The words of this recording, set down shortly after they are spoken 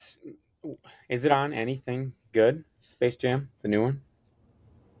Is it on anything good? Space Jam, the new one?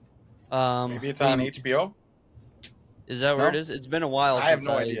 Maybe it's on HBO. Is that where it is? It's been a while since I have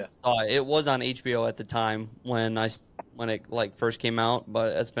no idea. saw it. It was on HBO at the time when it like first came out,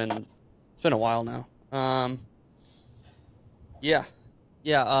 but it's been a while now. Yeah.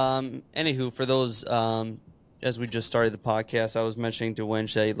 Anywho, for those as we just started the podcast, I was mentioning to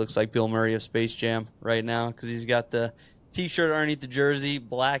Winch that he looks like Bill Murray of Space Jam right now because he's got the T-shirt underneath the jersey,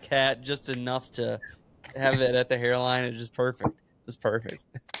 black hat, just enough to have it at the hairline. It's just perfect. It was perfect.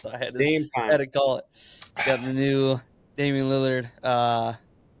 So I had to call it. Got the new Damian Lillard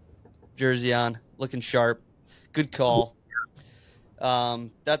jersey on, looking sharp. Good call.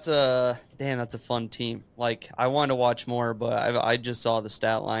 That's a fun team. Like, I wanted to watch more, but I just saw the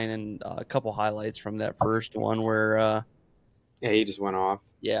stat line and a couple highlights from that first one where he just went off.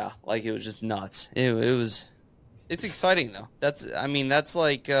 Yeah, like it was just nuts. It's exciting though. That's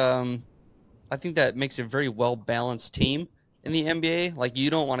like I think that makes a very well balanced team in the NBA. Like, you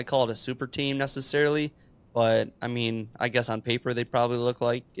don't want to call it a super team necessarily, but I mean, I guess on paper they probably look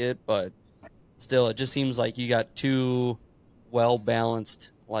like it, but still, it just seems like you got two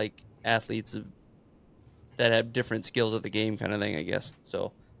well-balanced like athletes that have different skills of the game, kind of thing, I guess.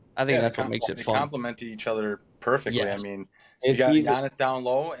 So I think that's what makes it fun. They complement each other perfectly. Yes. I mean, you got Giannis down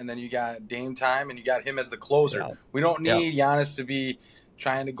low, and then you got Dame time, and you got him as the closer. Yeah. We don't need Giannis to be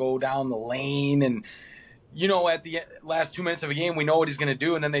trying to go down the lane and, at the last 2 minutes of a game, we know what he's going to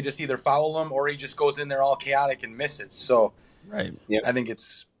do, and then they just either foul him or he just goes in there all chaotic and misses. So, right. Yep. I think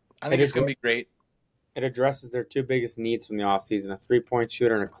it's going to be great. It addresses their two biggest needs from the offseason, a three-point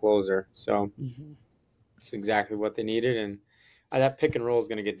shooter and a closer. So it's exactly what they needed, and that pick and roll is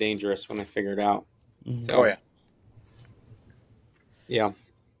going to get dangerous when they figure it out. Mm-hmm. So, yeah.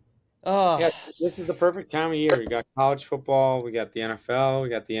 This is the perfect time of year. We got college football, we got the NFL, we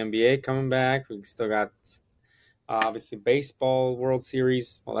got the NBA coming back. We still got obviously baseball, World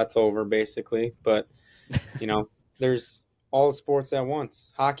Series. Well, that's over basically, but there's all the sports at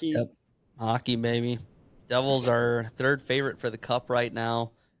once. Hockey. Yep. Hockey, baby. Devils are third favorite for the cup right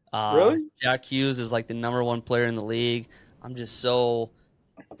now. Really? Jack Hughes is like the number one player in the league. I'm just so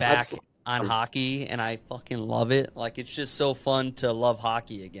back on hockey, and I fucking love it. Like, it's just so fun to love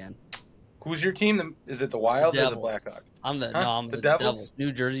hockey again. Who's your team? Is it the Wild or the Blackhawks? I'm the Devils.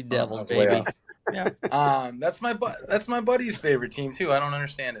 New Jersey Devils, baby. Yeah. That's my buddy's favorite team too. I don't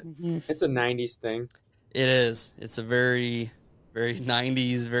understand it. It's a 90s thing. It is. It's a very, very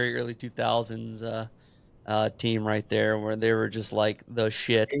 90s, very early 2000s team right there, where they were just like the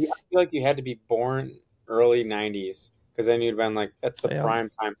shit. I feel like you had to be born early 90s because then you'd been like, that's the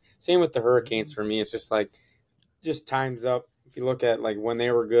prime time. Same with the Hurricanes for me. It's just like, just time's up. If you look at like when they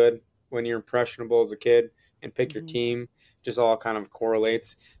were good, when you're impressionable as a kid and pick your team, just all kind of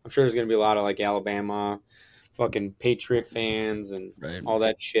correlates. I'm sure there's going to be a lot of like Alabama fucking Patriot fans and all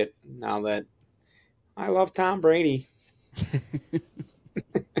that shit now that I love Tom Brady.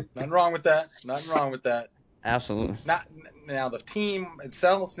 Nothing wrong with that. Absolutely. Not now the team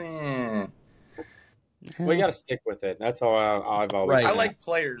itself. We got to stick with it. That's how I've always. Right. I like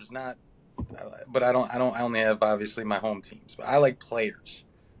players, but I only have obviously my home teams, but I like players.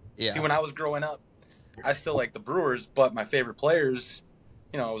 Yeah. See, when I was growing up, I still like the Brewers, but my favorite players,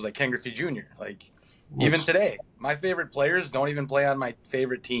 it was like Ken Griffey Jr. Like, even today, my favorite players don't even play on my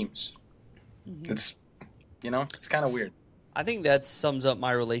favorite teams. It's, it's kind of weird. I think that sums up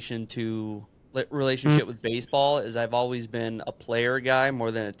my relationship with baseball. Is I've always been a player guy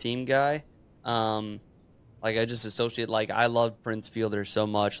more than a team guy. Like, I just associate, like, I loved Prince Fielder so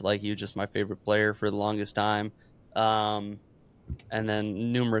much. Like, he was just my favorite player for the longest time. And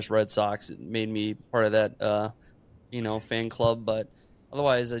then numerous Red Sox made me part of that, fan club. But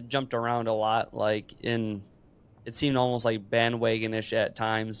otherwise, I jumped around a lot. Like, it seemed almost like bandwagonish at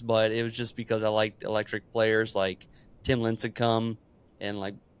times, but it was just because I liked electric players like Tim Lincecum and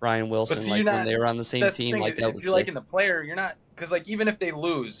like Brian Wilson. Like, when they were on the same team, like, that was. If you're liking the player, you're not, because like even if they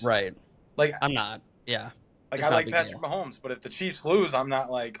lose, right? Like, I'm not. Yeah. Like, I like Patrick Mahomes, but if the Chiefs lose, I'm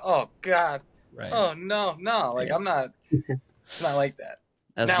not like, oh God, right? Oh no. Like, I'm not. It's not like that.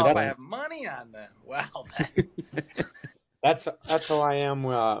 That's now, if I have money on them, well, that's how I am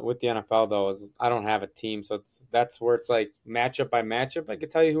with the NFL though. Is I don't have a team, so that's where it's like matchup by matchup. I could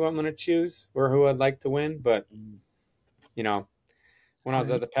tell you who I'm going to choose or who I'd like to win, but when I was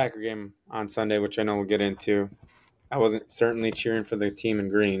at the Packer game on Sunday, which I know we'll get into, I wasn't certainly cheering for the team in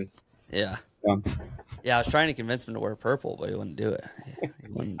green. Yeah. Yeah, I was trying to convince him to wear purple, but he wouldn't do it.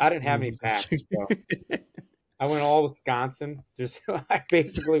 I didn't have any packs, so I went all Wisconsin. Just I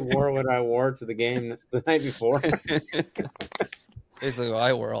basically wore what I wore to the game the night before. basically what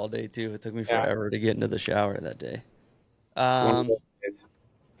I wore all day too. It took me forever to get into the shower that day.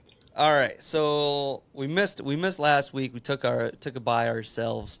 All right, so we missed last week. We took a bye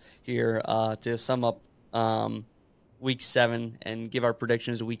ourselves here to sum up week 7 and give our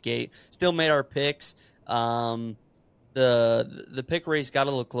predictions to week 8. Still made our picks. The pick race got a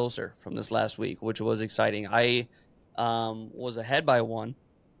little closer from this last week, which was exciting. I was ahead by 1,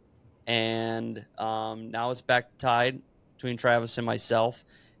 and now it's back tied between Travis and myself.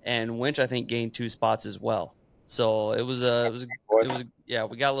 And Winch, I think, gained 2 spots as well. So it was yeah,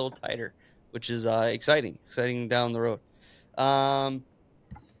 we got a little tighter, which is exciting down the road.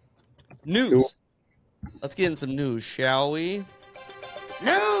 News. Let's get in some news, shall we?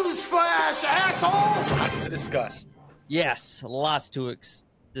 News flash, asshole! Lots to discuss. Yes, lots to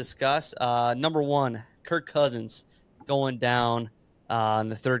discuss. Number 1, Kirk Cousins going down in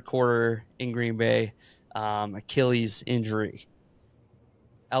the third quarter in Green Bay. Achilles injury.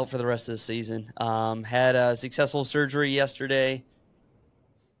 Out for the rest of the season. Had a successful surgery yesterday.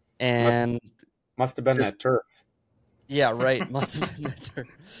 And must have been that turf. Yeah, right. Must have been that turf.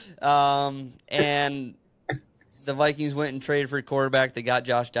 And the Vikings went and traded for a quarterback. They got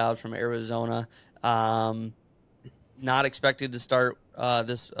Josh Dobbs from Arizona. Not expected to start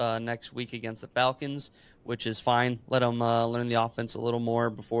this next week against the Falcons, which is fine. Let them learn the offense a little more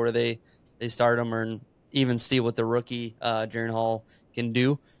before they start them, or even see what the rookie Jaren Hall can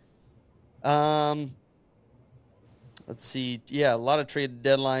do. Let's see. Yeah, a lot of trade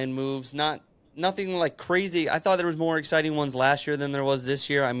deadline moves. Nothing like crazy. I thought there was more exciting ones last year than there was this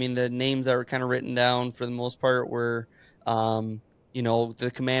year. I mean, the names that were kind of written down for the most part were,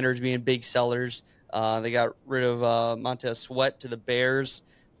 the Commanders being big sellers. They got rid of Montez Sweat to the Bears,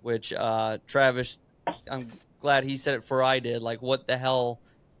 which Travis, I'm glad he said it before I did. Like, what the hell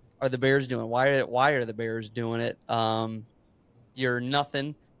are the Bears doing? Why are the Bears doing it? You're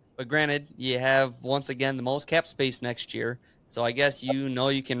nothing. But granted, you have, once again, the most cap space next year. So I guess you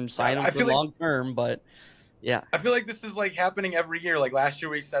can sign them for long term. But, yeah. I feel like this is, like, happening every year. Like, last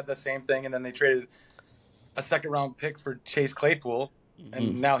year we said the same thing, and then they traded a second-round pick for Chase Claypool,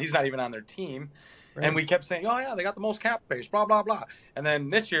 and now he's not even on their team. Right. And we kept saying, oh, yeah, they got the most cap space, blah, blah, blah. And then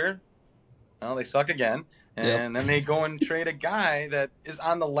this year, well, they suck again. And then they go and trade a guy that is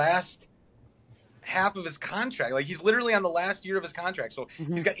on the last half of his contract. Like, he's literally on the last year of his contract. So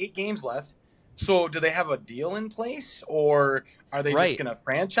he's got 8 games left. So do they have a deal in place, or are they just going to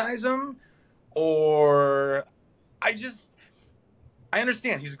franchise him? Or I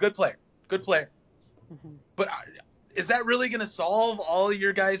understand he's a good player. But is that really going to solve all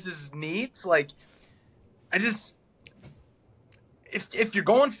your guys' needs? Like, if you're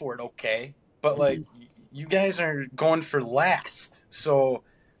going for it, okay. But, like, you guys are going for last. So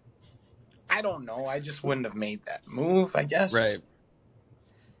I don't know. I just wouldn't have made that move, I guess. Right.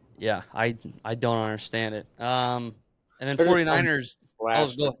 Yeah, I don't understand it. And then 49ers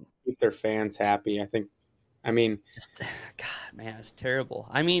keep their fans happy. God, man, it's terrible.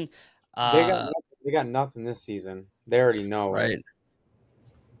 I mean, they got nothing this season. They already know, right?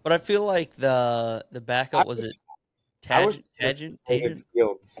 But I feel like the backup was it Tagent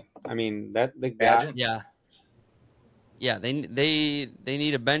Fields. I mean, that the guy. Yeah. They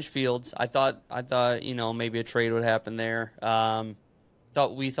need a bench Fields. I thought maybe a trade would happen there.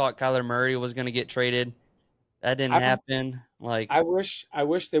 We thought Kyler Murray was going to get traded. That didn't happen. Like, I wish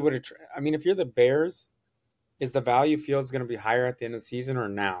they would have. I mean, if you're the Bears, is the value Fields going to be higher at the end of the season or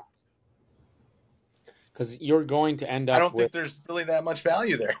now? Because you're going to end up. I don't think there's really that much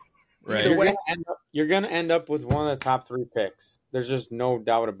value there. Right. You're going to end up with one of the top 3 picks. There's just no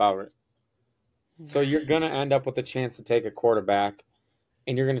doubt about it. So you're going to end up with a chance to take a quarterback,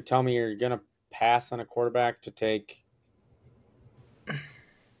 and you're going to tell me you're going to pass on a quarterback to take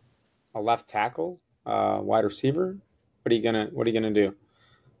a left tackle, wide receiver. What are you gonna do?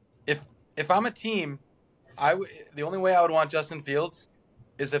 If I'm a team, the only way I would want Justin Fields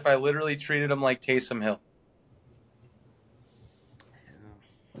is if I literally treated him like Taysom Hill.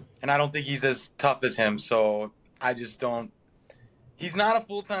 And I don't think he's as tough as him, so I just don't. He's not a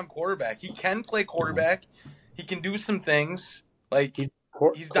full-time quarterback. He can play quarterback. He can do some things. Like, he's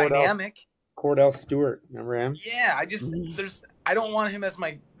dynamic. Cordell Stewart, remember him? Yeah, I don't want him as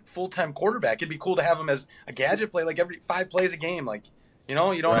my full-time quarterback. It'd be cool to have him as a gadget play, like every 5 plays a game. Like, you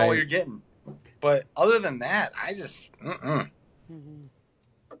don't know what you're getting. But other than that, I just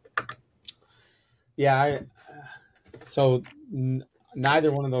Yeah, so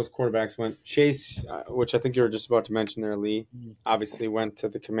neither one of those quarterbacks went. Chase, which I think you were just about to mention there, Lee, obviously went to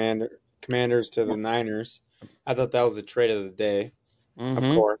the Commanders to the Niners. I thought that was the trade of the day, of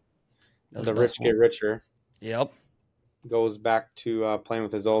course. The rich get richer. Yep. goes back to playing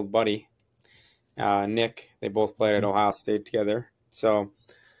with his old buddy, Nick. They both played at Ohio State together. So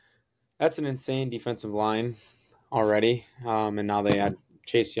that's an insane defensive line already. And now they had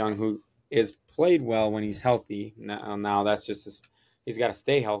Chase Young, who is played well when he's healthy. Now that's just he's got to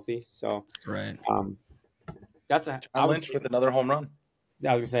stay healthy. So right. That's a Lynch with another home run.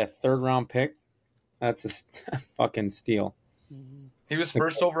 I was gonna say a 3rd round pick. That's a fucking steal. He was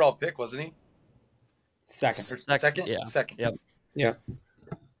first overall pick, wasn't he? Second. Yeah. Second. Yep. Yeah.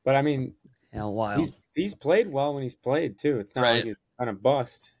 But I mean, wild. He's played well when he's played too. It's not like he's kind of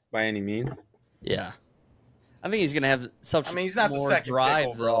bust by any means. Yeah. I think he's gonna have such. I mean, he's not more the second drive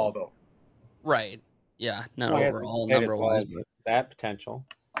pick overall, though. Right. Yeah. Not overall number wise, but that potential.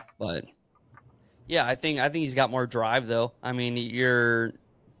 But yeah, I think he's got more drive though. I mean, you're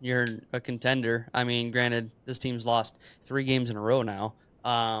a contender. I mean, granted, this team's lost 3 games in a row now,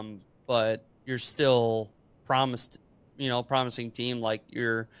 but you're still promising team. Like,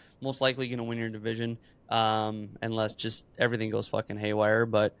 you're most likely going to win your division, unless just everything goes fucking haywire.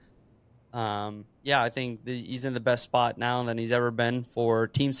 But yeah, I think he's in the best spot now than he's ever been for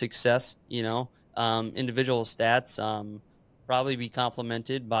team success. Individual stats probably be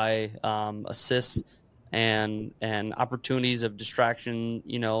complemented by assists and opportunities of distraction,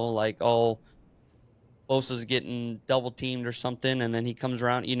 like, Bosa's getting double teamed or something, and then he comes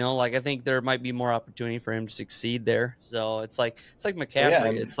around, I think there might be more opportunity for him to succeed there. So it's like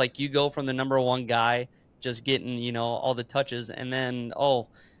McCaffrey. Yeah. It's like you go from the number 1 guy just getting, all the touches, and then,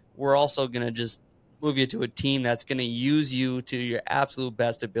 we're also going to just move you to a team that's going to use you to your absolute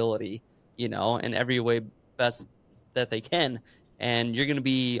best ability, in every way best that they can. And you're going to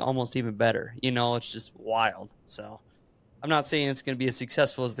be almost even better. It's just wild. So I'm not saying it's going to be as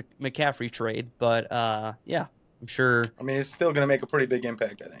successful as the McCaffrey trade, but yeah, I'm sure. I mean, it's still going to make a pretty big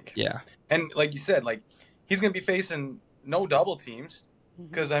impact, I think. Yeah. And like you said, he's going to be facing no double teams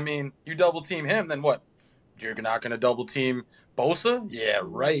because, I mean, you double team him, then what? You're not going to double team Bosa? Yeah,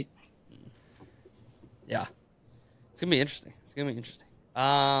 right. Yeah. It's going to be interesting.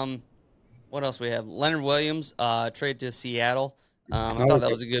 What else we have? Leonard Williams, trade to Seattle. I thought that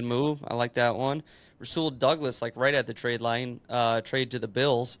was a good move. I like that one. Rasul Douglas, right at the trade line, trade to the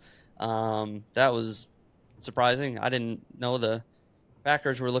Bills. That was surprising. I didn't know the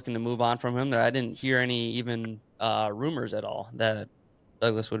Packers were looking to move on from him. I didn't hear any even rumors at all that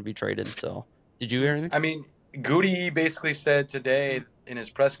Douglas would be traded. So, did you hear anything? I mean, Goody basically said today in his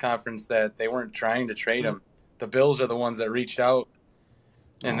press conference that they weren't trying to trade him. The Bills are the ones that reached out,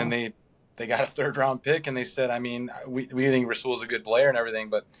 and then they got a 3rd round pick, and they said, I mean, we think Rasul's a good player and everything,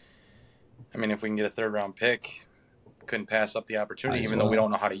 but I mean, if we can get a 3rd round pick, couldn't pass up the opportunity, even though we don't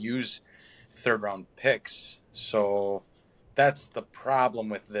know how to use 3rd round picks. So that's the problem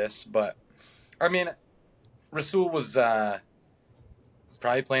with this. But I mean, Rasul was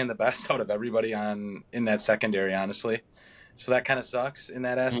probably playing the best out of everybody in that secondary, honestly. So that kind of sucks in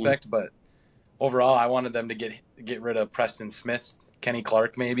that aspect. But overall, I wanted them to get rid of Preston Smith, Kenny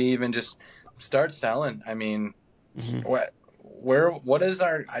Clark, maybe even just start selling. I mean, what is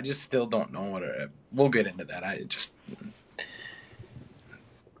our? I just still don't know we'll get into that.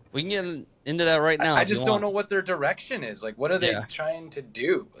 We can get into that right now. I just don't know what their direction is. What are they trying to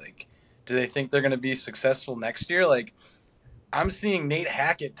do? Do they think they're going to be successful next year? I'm seeing Nate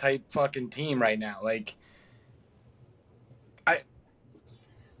Hackett type fucking team right now.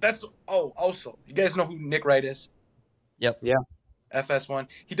 Also, you guys know who Nick Wright is? Yep. Yeah. FS1.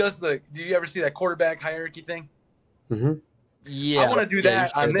 He does do you ever see that quarterback hierarchy thing? Mm-hmm. Yeah. I want to do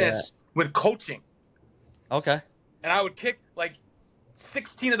that on this with coaching. Okay. And I would kick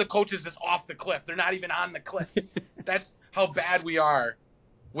 16 of the coaches just off the cliff. They're not even on the cliff. That's how bad we are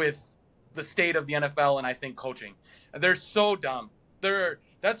with the state of the NFL and I think coaching. They're so dumb.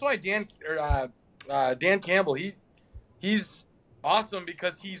 That's why Dan Campbell, he's awesome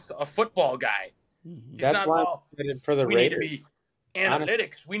because he's a football guy. He's That's why for the we Raiders. Need to be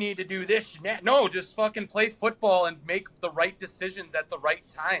analytics. We need to do this. No, just fucking play football and make the right decisions at the right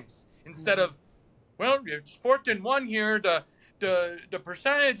times instead of, it's 4th and 1 here. The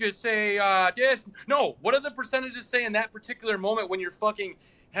percentages say this. No, what do the percentages say in that particular moment when you're fucking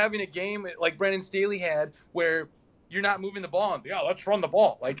having a game like Brandon Staley had where you're not moving the ball? And, let's run the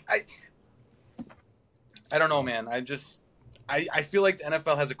ball. I don't know, man. I feel like the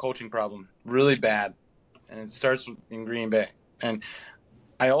NFL has a coaching problem really bad, and it starts in Green Bay. And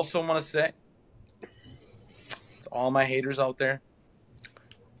I also want to say to all my haters out there,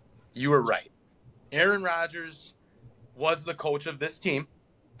 you were right. Aaron Rodgers was the coach of this team,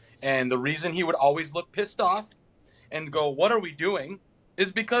 and the reason he would always look pissed off and go, what are we doing,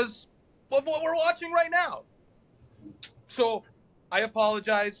 is because of what we're watching right now. So I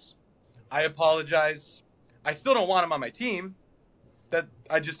apologize. I still don't want him on my team. That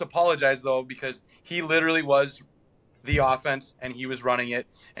I just apologize, though, because he literally was the offense, and he was running it,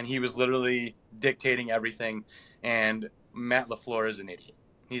 and he was literally dictating everything. And Matt LaFleur is an idiot.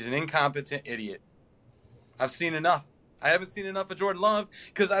 He's an incompetent idiot. I've seen enough. I haven't seen enough of Jordan Love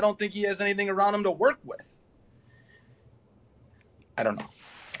because I don't think he has anything around him to work with. I don't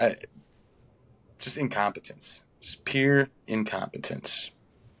know. Just incompetence. Just pure incompetence.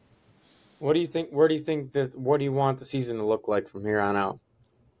 What do you think? What do you want the season to look like from here on out?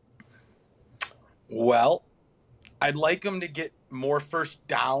 Well, I'd like him to get more first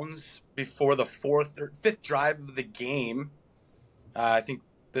downs before the fourth or fifth drive of the game. I think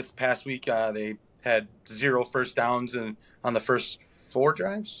this past week they had 0 first downs on the first 4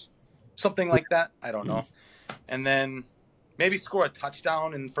 drives, something like that. I don't know. And then maybe score a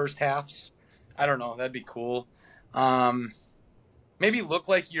touchdown in the first halves. I don't know. That'd be cool. Maybe look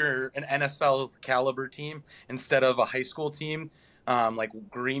like you're an NFL caliber team instead of a high school team like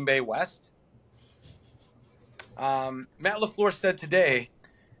Green Bay West. Matt LaFleur said today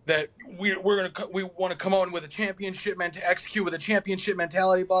that we want to come out with a championship to execute with a championship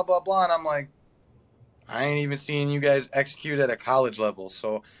mentality, blah blah blah. And I'm like, I ain't even seeing you guys execute at a college level.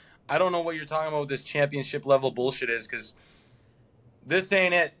 So I don't know what you're talking about with this championship level bullshit is, because this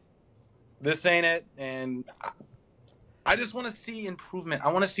ain't it. This ain't it. And I just want to see improvement.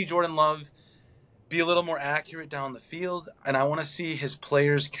 I want to see Jordan Love be a little more accurate down the field, and I want to see his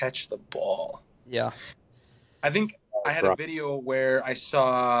players catch the ball. Yeah. I think I had a video where I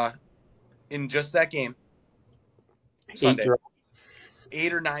saw in just that game, Sunday,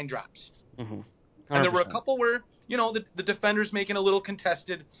 8 or 9 drops. Mm-hmm. And there were a couple where, the defender's making a little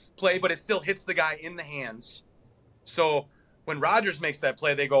contested play, but it still hits the guy in the hands. So when Rodgers makes that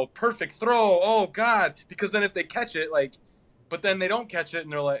play, they go, perfect throw, oh, God. Because then if they catch it, but then they don't catch it,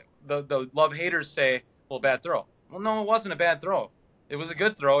 and they're like, the Love haters say, well, bad throw. Well, no, it wasn't a bad throw. It was a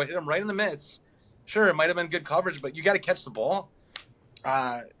good throw. It hit him right in the midst. Sure, it might have been good coverage, but you got to catch the ball.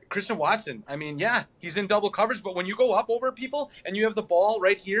 Christian Watson, I mean, yeah, he's in double coverage, but when you go up over people and you have the ball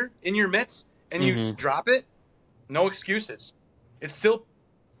right here in your midst and you drop it, no excuses. It's still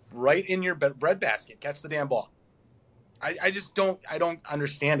right in your bread basket. Catch the damn ball. I don't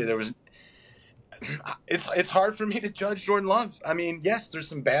understand it. It's hard for me to judge Jordan Love. I mean, yes, there's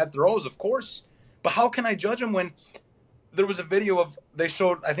some bad throws, of course, but how can I judge him when there was a video they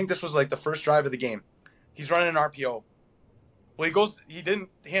showed, I think this was like the first drive of the game. He's running an RPO. Well, he didn't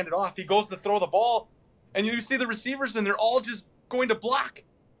hand it off. He goes to throw the ball, and you see the receivers, and they're all just going to block.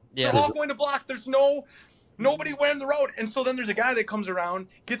 Yeah. They're all going to block. There's nobody wearing the route. And so then there's a guy that comes around,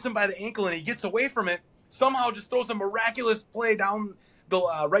 gets him by the ankle, and he gets away from it, somehow just throws a miraculous play down the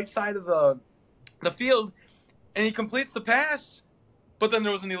right side of the field, and he completes the pass, but then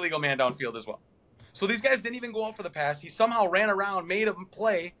there was an illegal man downfield as well. So these guys didn't even go out for the pass. He somehow ran around, made a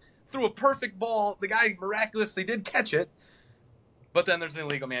play, threw a perfect ball. The guy miraculously did catch it, but then there's an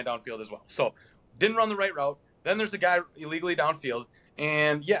illegal man downfield as well. So didn't run the right route. Then there's a guy illegally downfield.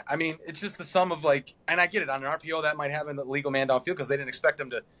 And, yeah, I mean, it's just the sum of, and I get it. On an RPO, that might have an illegal man downfield because they didn't expect him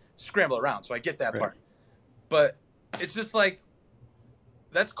to scramble around. So I get that part. But it's just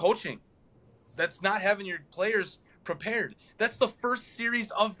that's coaching. That's not having your players prepared. That's the first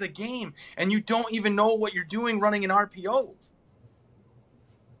series of the game, and you don't even know what you're doing running an RPO.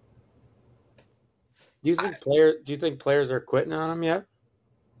 Do you think players are quitting on him yet?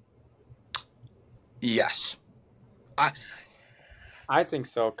 Yes. I think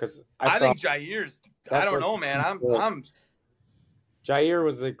so, because I think Jair's. I don't know, man. I'm. Jair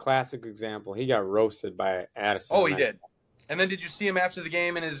was a classic example. He got roasted by Addison. Oh, he did. And then did you see him after the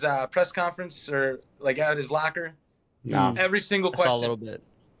game in his press conference or at his locker? No. Every single question. I saw a little bit.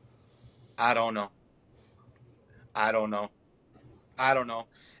 I don't know.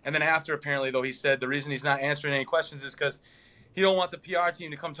 And then after, apparently, though, he said the reason he's not answering any questions is because he don't want the PR team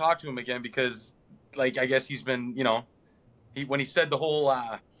to come talk to him again because, I guess he's been, when he said the whole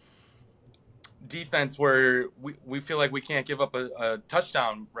defense where we feel like we can't give up a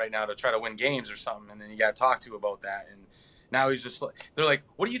touchdown right now to try to win games or something, and then he got talked to about that, and now he's just they're like,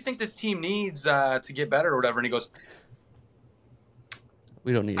 what do you think this team needs to get better or whatever? And he goes,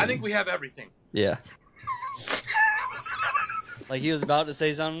 we don't need I think we have everything. Yeah. He was about to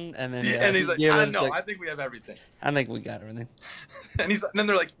say something, and then and he's like, I know, I think we have everything. I think we got everything. And then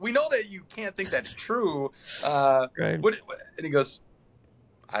they're like, we know that you can't think that's true. Right. And he goes,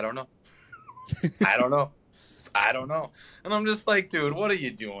 I don't know. I don't know. And I'm just like, dude, what are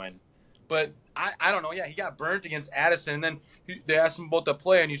you doing? But I don't know. Yeah, he got burnt against Addison, and then they asked him about the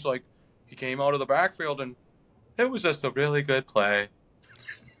play, and he's like, he came out of the backfield, and It was just a really good play.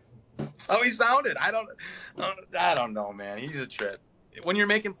 That's how he sounded. I don't know, man. He's a trip. When you're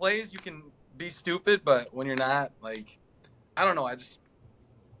making plays, you can be stupid, but when you're not, like, I don't know.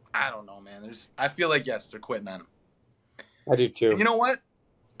 I don't know, man. I feel like, yes, they're quitting on him. I do too. And you know what?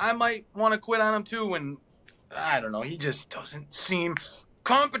 I might want to quit on him too when, I don't know, he just doesn't seem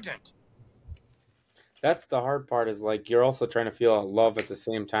competent. That's the hard part, is like you're also trying to feel love at the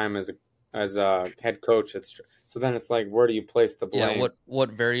same time as a head coach. So then it's like, where do you place the blame? Yeah,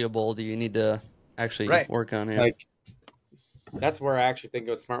 what variable do you need to actually work on here? Like, that's where I actually think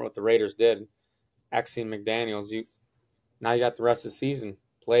it was smart what the Raiders did. Axie McDaniels, now you got the rest of the season.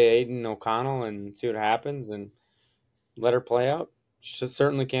 Play Aiden O'Connell and see what happens and let her play out.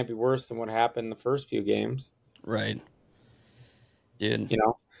 Certainly can't be worse than what happened in the first few games. Right. Dude. You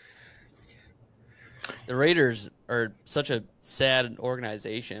know? The Raiders are such a sad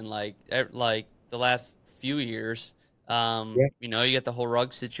organization. Like the last few years, you know, you get the whole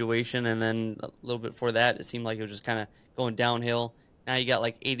Ruggs situation, and then a little bit before that, it seemed like it was just kind of going downhill. Now you got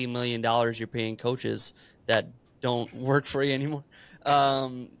like $80 million you're paying coaches that don't work for you anymore.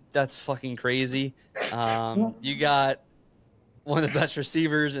 That's fucking crazy. You got one of the best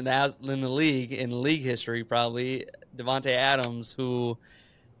receivers in the league history, probably Davante Adams, who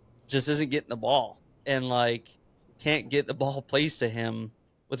just isn't getting the ball and like can't get the ball placed to him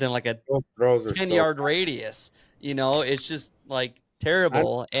within like a 10-yard radius. You know, it's just like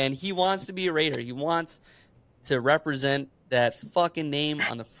terrible. And he wants to be a Raider. He wants to represent that fucking name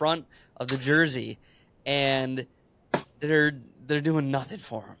on the front of the jersey, and they're doing nothing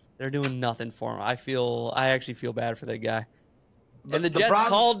for him. They're doing nothing for him. I actually feel bad for that guy. And the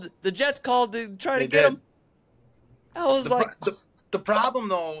Jets called to try to get him. I was the problem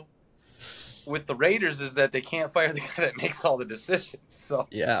though with the Raiders is that they can't fire the guy that makes all the decisions. So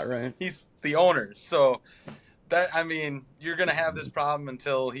yeah, right. He's the owner. So you're gonna have this problem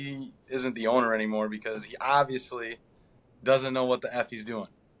until he isn't the owner anymore, because he obviously doesn't know what the F he's doing.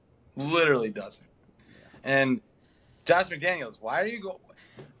 Literally doesn't. And Josh McDaniels, why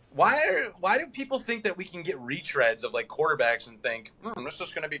do people think that we can get retreads of like quarterbacks and think, this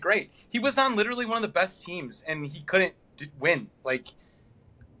is going to be great? He was on literally one of the best teams and he couldn't win. Like,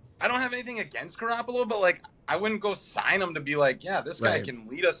 I don't have anything against Garoppolo, but like, I wouldn't go sign him to be like, yeah, this guy can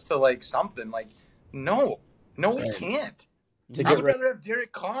lead us to like something. Like, no, he can't. I would rather have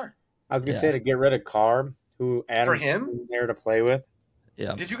Derek Carr. I was going to say, to get rid of Carr, who Adams was there to play with.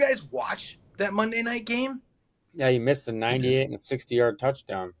 Yeah. Did you guys watch that Monday night game? Yeah, he missed a 98 and a 60-yard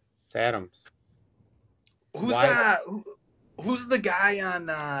touchdown to Adams. Who's the guy on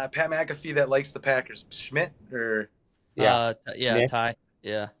Pat McAfee that likes the Packers? Schmidt or Ty.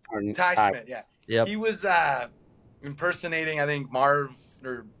 Yeah. Ty Schmidt, yeah. Yep. He was impersonating, I think, Marv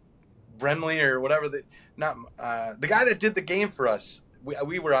or Brenly or whatever, the guy that did the game for us.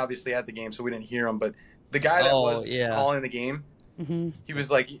 We were obviously at the game, so we didn't hear him, but the guy that was calling the game, he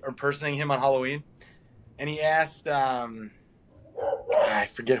was like impersonating him on Halloween. And he asked, I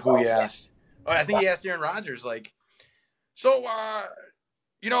forget who he asked. Oh, I think he asked Aaron Rodgers, like, so,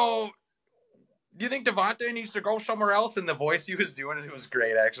 do you think Davante needs to go somewhere else? And the voice he was doing, it was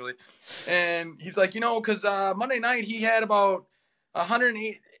great, actually. And he's like, because Monday night he had about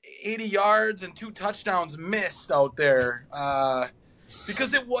 180 yards and 2 touchdowns missed out there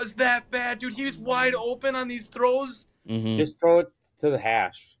because it was that bad, dude. He was wide open on these throws. Just throw it to the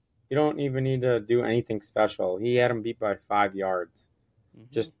hash. You don't even need to do anything special. He had him beat by 5 yards.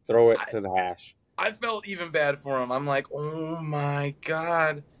 Just throw it to the hash. I felt even bad for him. I'm like, oh my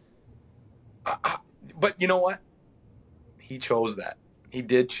God. But you know what? He chose that. He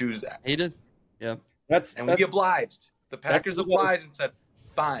did choose that. He did. Yeah. We obliged. The Packers obliged and said,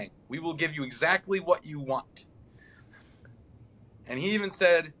 fine, we will give you exactly what you want. And he even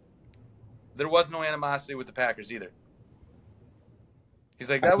said there was no animosity with the Packers either. He's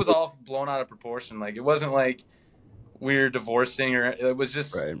like, that was all blown out of proportion. Like, it wasn't like we're divorcing, or it was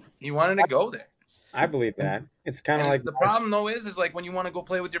just he wanted to go there. I believe that. It's kind of like the problem though is like when you want to go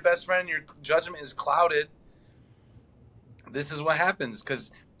play with your best friend, your judgment is clouded. This is what happens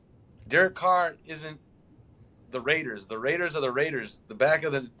because Derek Carr isn't the Raiders. The Raiders are the Raiders. The back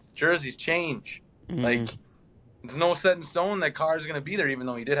of the jerseys change. Like, it's no set in stone that Carr is going to be there, even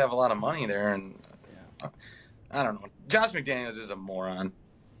though he did have a lot of money there. And I don't know. Josh McDaniels is a moron.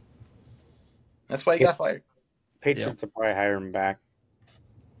 That's why he got fired. Patriots will probably hire him back.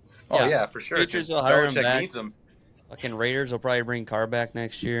 Oh, yeah, for sure. Patriots will hire him back. Needs him. Fucking Raiders will probably bring Carr back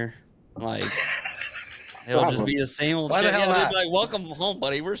next year. Like, it'll just be the same old shit. They'll be like, welcome home,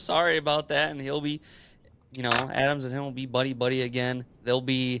 buddy. We're sorry about that. And he'll be, Adams and him will be buddy-buddy again. They'll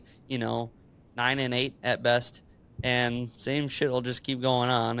be, 9-8 at best, and same shit will just keep going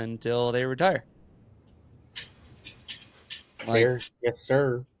on until they retire. Fair. Yes,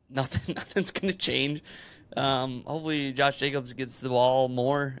 sir. Nothing's gonna change. Hopefully Josh Jacobs gets the ball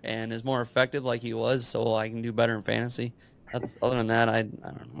more and is more effective like he was, so I can do better in fantasy. Other than that, I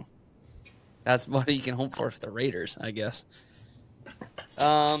don't know. That's what you can hope for the Raiders, I guess.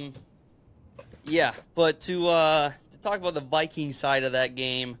 Yeah, but to talk about the Viking side of that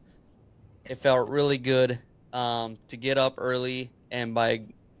game, it felt really good to get up early and by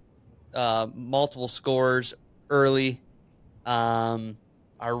multiple scores early. I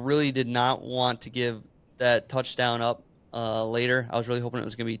really did not want to give that touchdown up later. I was really hoping it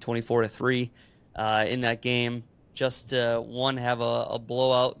was going to be 24-3 in that game. Just to, one, have a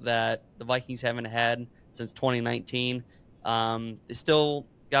blowout that the Vikings haven't had since 2019. They still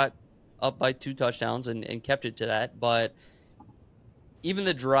got up by 2 touchdowns and kept it to that. But even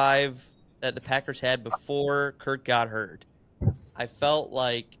the drive that the Packers had before Kirk got hurt, I felt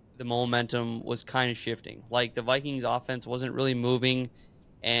like the momentum was kind of shifting. Like the Vikings offense wasn't really moving,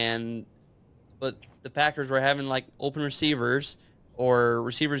 but the Packers were having like open receivers or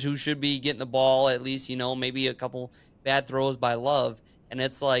receivers who should be getting the ball at least, maybe a couple bad throws by Love. And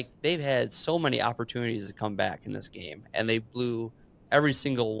it's like they've had so many opportunities to come back in this game, and they blew every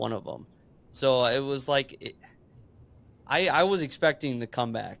single one of them. So it was like I was expecting the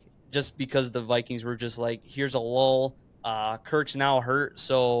comeback just because the Vikings were just like, here's a lull. Kirk's now hurt,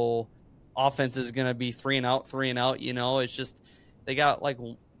 so offense is going to be 3 and out. It's just they got like,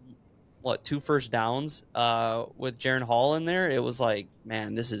 2 first downs with Jaren Hall in there. It was like,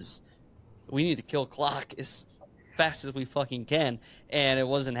 man, we need to kill clock as fast as we fucking can, and it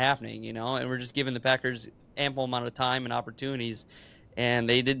wasn't happening, and we're just giving the Packers ample amount of time and opportunities, and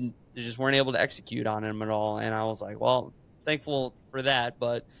they just weren't able to execute on them at all. And I was like, well, thankful for that,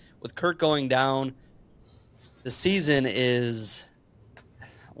 but with Kirk going down, the season is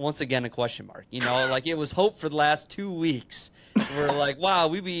once again a question mark. Like it was hope for the last 2 weeks. We're like, wow,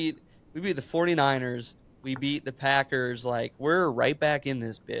 we beat the 49ers. We beat the Packers. Like, we're right back in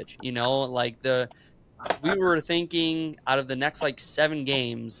this bitch. We were thinking out of the next, 7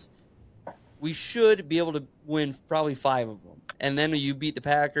 games, we should be able to win probably 5 of them. And then you beat the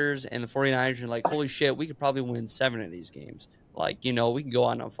Packers and the 49ers, you're like, holy shit, we could probably win 7 of these games. We can go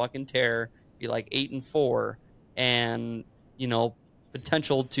on a fucking tear, be 8-4, and,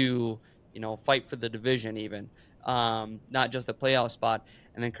 potential to, fight for the division even. Not just the playoff spot.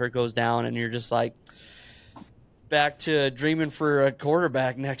 And then Kirk goes down, and you're just like back to dreaming for a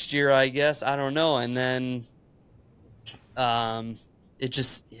quarterback next year, I guess. I don't know. And then it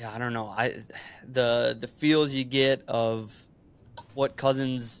just, I don't know. The feels you get of what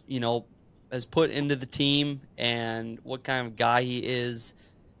Cousins, has put into the team and what kind of guy he is.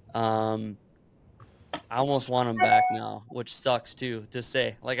 I almost want him back now, which sucks too to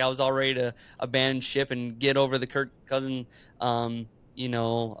say. I was all ready to abandon ship and get over the Kirk Cousins,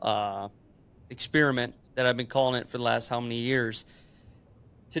 experiment that I've been calling it for the last how many years,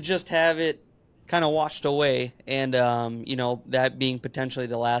 to just have it kind of washed away. And, that being potentially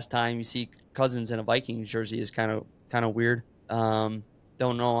the last time you see Cousins in a Vikings jersey is kind of weird.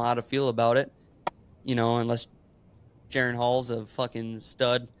 Don't know how to feel about it, unless Jaren Hall's a fucking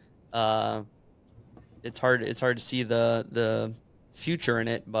stud. It's hard to see the future in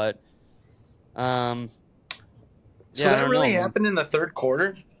it, but so that really happened in the third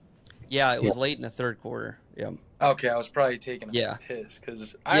quarter? Yeah, it was late in the third quarter. Yeah. Okay, I was probably taking a piss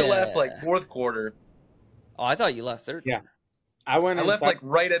because I left fourth quarter. Oh, I thought you left third. Yeah, quarter. I left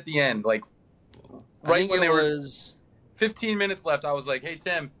right at the end, right when there was 15 minutes left. I was like, "Hey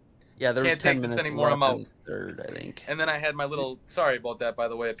Tim, yeah, there was 10 minutes anymore. I'm out." Third, I think. And then I had my little. Sorry about that, by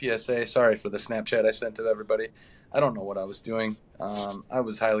the way. A PSA. Sorry for the Snapchat I sent to everybody. I don't know what I was doing. I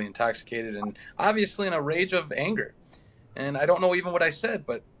was highly intoxicated and obviously in a rage of anger, and I don't know even what I said,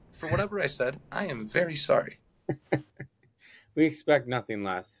 but for whatever I said, I am very sorry. We expect nothing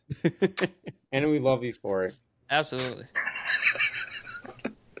less, and we love you for it. Absolutely.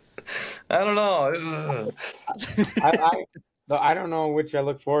 I don't know. I don't know which I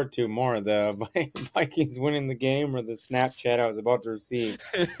look forward to more, the Vikings winning the game or the Snapchat I was about to receive.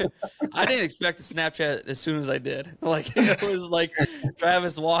 I didn't expect the Snapchat as soon as I did. It was like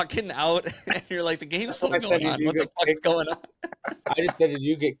Travis walking out, and you're like, the game's still going on. What the fuck's going on? I just said, did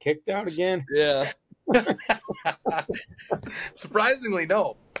you get kicked out again? Yeah. Surprisingly,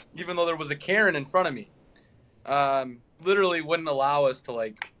 no. Even though there was a Karen in front of me. Literally wouldn't allow us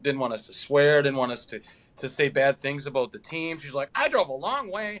to, didn't want us to swear, didn't want us to say bad things about the team. She's like, I drove a long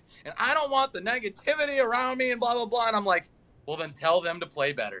way, and I don't want the negativity around me, and blah, blah, blah. And I'm like, well, then tell them to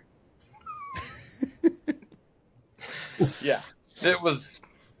play better. Yeah, it was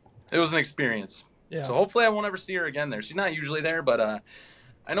an experience. Yeah. So hopefully I won't ever see her again there. She's not usually there, but I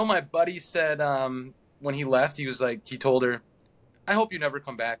know my buddy said when he left, he told her, "I hope you never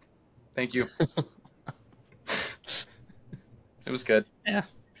come back. Thank you." It was good. Yeah,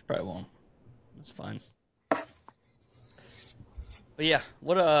 she probably won't. That's fine. But yeah,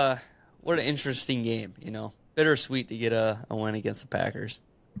 what an interesting game. Bittersweet to get a win against the Packers.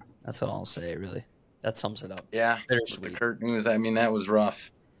 That's what I'll say. Really, that sums it up. Yeah, Bittersweet. the Kirk news. I mean, that was rough.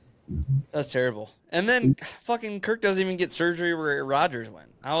 That's terrible. And then fucking Kirk doesn't even get surgery where Rodgers went.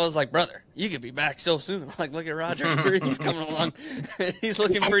 I was like, brother, you could be back so soon. Like, look at Rodgers. He's coming along. He's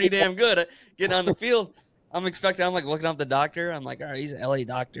looking pretty damn good getting on the field. I'm like looking up the doctor. I'm like, all right, he's an LA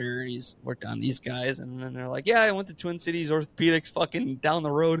doctor. He's worked on these guys. And then they're like, yeah, I went to Twin Cities Orthopedics fucking down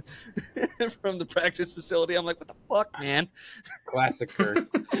the road from the practice facility. I'm like, what the fuck, man? Classic Kirk.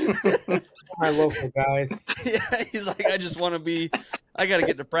 My local guys. Yeah, he's like, I got to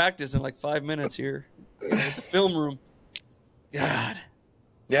get to practice in like 5 minutes here. The film room. God.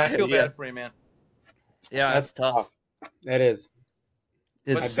 Yeah, I feel bad for you, man. Yeah, that's tough. That is.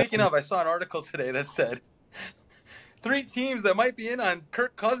 But speaking of, I saw an article today that said 3 teams that might be in on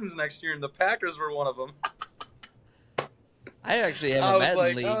Kirk Cousins next year, and the Packers were one of them. I actually have a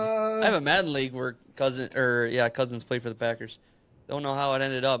Madden league. I have a Madden league where Cousins played for the Packers. Don't know how it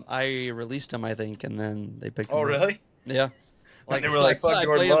ended up. I released him, I think, and then they picked him. Oh, really? Yeah. Like they were like, "Fuck, I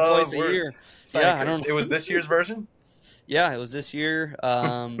play him twice a year." Yeah, I don't. It was this year's version. Yeah, it was this year.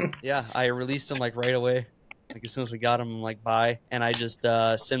 Yeah, I released him like right away. Like as soon as we got him, I'm like, bye. And I just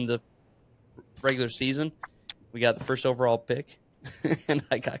simmed the regular season. We got the first overall pick, and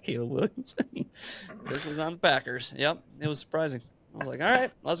I got Caleb Williams. This was on the Packers. Yep, it was surprising. I was like, all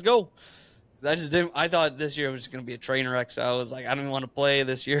right, let's go. I just didn't. I thought this year was going to be a train wreck, so I was like, I don't even want to play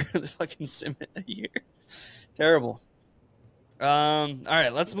this year. The fucking sim it a year. Terrible. All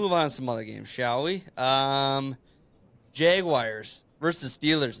right, let's move on to some other games, shall we? Jaguars versus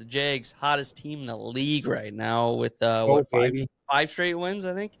Steelers. The Jags, hottest team in the league right now with five straight wins,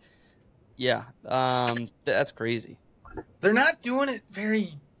 I think. Yeah, that's crazy. They're not doing it very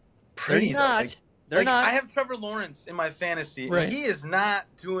pretty. They're not. I have Trevor Lawrence in my fantasy. Right. And he is not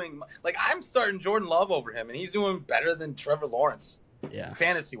doing like I'm starting Jordan Love over him, and he's doing better than Trevor Lawrence. Yeah,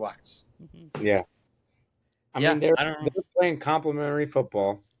 fantasy wise. Yeah. I mean, they're playing complementary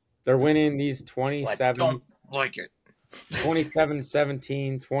football. They're winning these 27,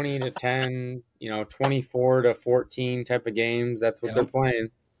 27-17, 20-10, 24-14 type of games. That's what they're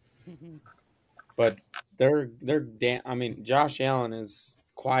playing. But Josh Allen is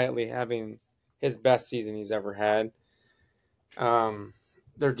quietly having his best season he's ever had.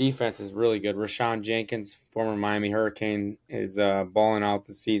 Their defense is really good. Rashawn Jenkins, former Miami Hurricane, is balling out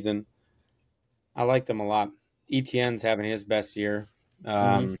this season. I like them a lot. ETN's having his best year.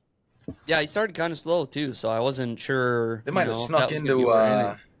 Yeah, he started kind of slow too, so I wasn't sure. They might have snuck into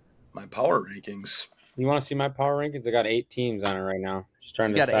my power rankings. You want to see my power rankings? I got 8 teams on it right now. Just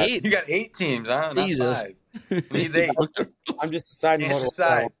trying to decide. 8? You got 8 teams, huh? Jesus. Not 5. Needs 8. I'm just deciding what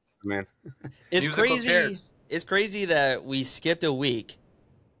to man. It's crazy. It's crazy that we skipped a week,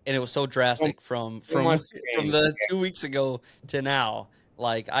 and it was so drastic from the 2 weeks ago to now.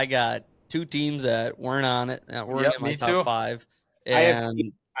 Like I got 2 teams that weren't on it, that weren't in my top 5,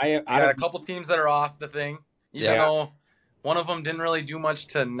 and I got a couple teams that are off the thing, even though one of them didn't really do much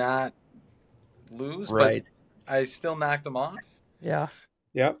to not lose. Right. But I still knocked them off. Yeah.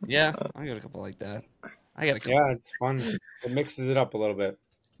 Yep. Yeah. I got a couple like that. Yeah, it's fun. It mixes it up a little bit.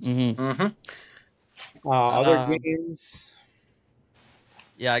 Mm-hmm. Other games.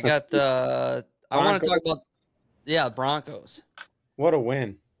 Yeah, I got the. I want to talk about. Broncos. What a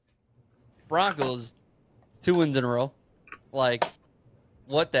win! Broncos, 2 wins in a row. Like,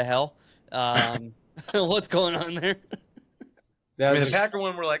 what the hell? What's going on there? The Packer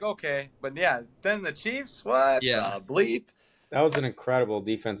one, we're like, okay. But, then the Chiefs, what? Yeah. Bleep. That was an incredible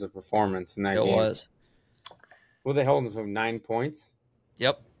defensive performance in that game. It was. Well, they held them to 9 points.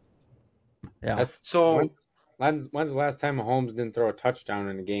 Yep. Yeah. When's the last time Mahomes didn't throw a touchdown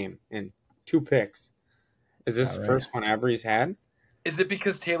in a game and 2 picks? Is this the first one ever he's had? Is it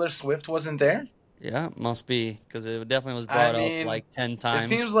because Taylor Swift wasn't there? Yeah, it must be, because it definitely was brought up like 10 times.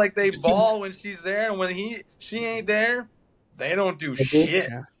 It seems like they ball when she's there, and when she ain't there, they don't do shit.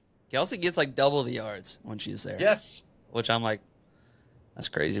 Yeah. Kelsey gets like double the yards when she's there. Yes. Which I'm like, that's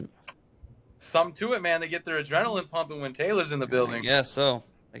crazy. Some to it, man. They get their adrenaline pumping when Taylor's in the building. Yeah, so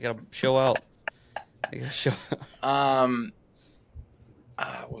they got to show out. What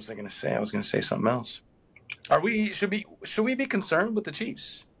was I going to say? I was going to say something else. Should we be concerned with the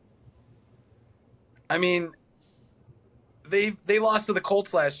Chiefs? I mean, they lost to the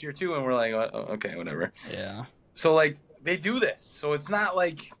Colts last year too, and we're like, okay, whatever. Yeah. So like they do this, so it's not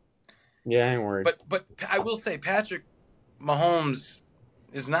like. Yeah, I ain't worried. But I will say Patrick Mahomes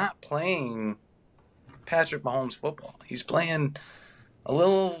is not playing Patrick Mahomes football. He's playing a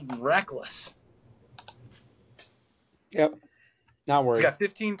little reckless. Yep. Not worried. He's got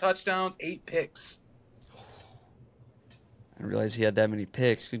 15 touchdowns, 8 picks. I didn't realize he had that many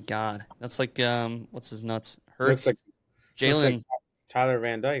picks. Good God. That's like, what's his nuts? Hurts. Looks Jalen. like Tyler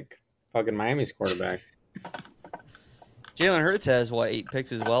Van Dyke, fucking Miami's quarterback. Jalen Hurts has, 8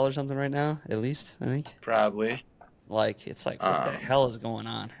 picks as well or something right now? At least, I think. Probably. Like, it's like, what the hell is going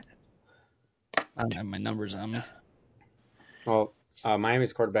on? I don't have my numbers on me. Well,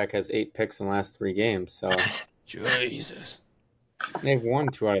 Miami's quarterback has 8 picks in the last 3 games, so Jesus. they've won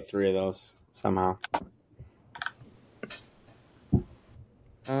 2 out of 3 of those somehow.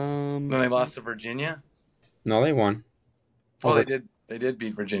 Then they lost to Virginia. No, they won. Oh, they did. They did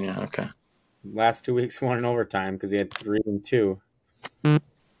beat Virginia. Okay. Last 2 weeks won in overtime because he had 3 and 2.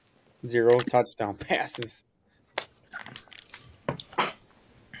 0 touchdown passes.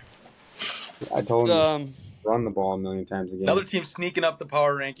 I told him to run the ball a million times a game. Another team sneaking up the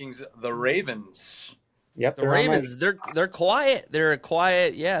power rankings, the Ravens. Yep, The Ravens, they're quiet. They're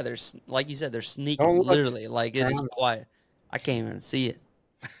quiet. Yeah, they're like you said, they're sneaking. Literally, like it is quiet. I can't even see it.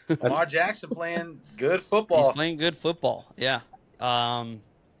 Lamar Jackson playing good football. He's playing good football. Yeah.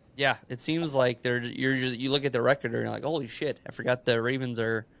 Yeah. It seems like you look at the record and you're like, holy shit! I forgot the Ravens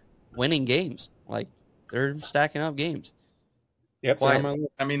are winning games. Like they're stacking up games. Yep. I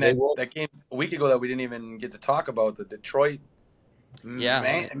mean that game a week ago that we didn't even get to talk about, the Detroit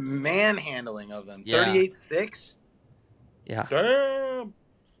manhandling of them. 38-6. Yeah. Damn.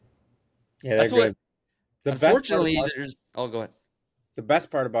 Yeah, that's good. Unfortunately, there's. Oh, go ahead. The best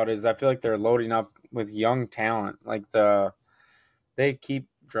part about it is I feel like they're loading up with young talent. Like they keep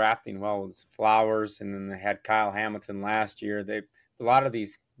drafting well with Flowers, and then they had Kyle Hamilton last year. A lot of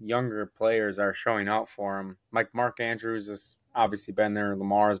these younger players are showing out for them. Like Mark Andrews has obviously been there.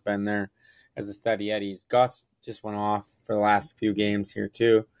 Lamar has been there as a steady Eddies. Gus just went off for the last few games here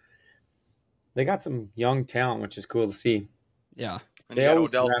too. They got some young talent, which is cool to see. Yeah. And you got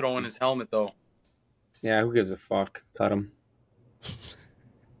Odell throwing his helmet though. Yeah, who gives a fuck? Cut him.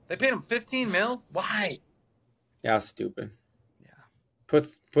 They paid him $15 million? Why? Yeah, stupid. Yeah.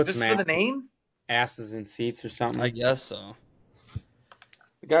 Puts just for the name? Asses in seats or something. I guess so.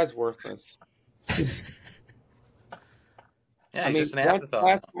 The guy's worthless. Yeah, he's just an afterthought.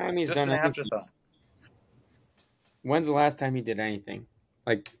 Last time he's just done an anything? afterthought. When's the last time he did anything?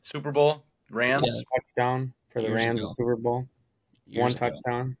 Like Super Bowl, Rams. Touchdown for the Rams Super Bowl. One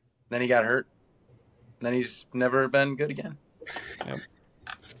touchdown. Then he got hurt. Then he's never been good again. Yep.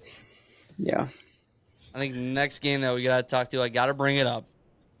 Yeah. I think the next game that we got to talk to, I got to bring it up.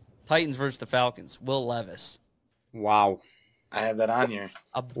 Titans versus the Falcons. Will Levis. Wow. I have that on here.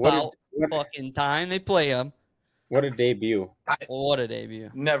 About fucking time they play him. What a debut. What a debut.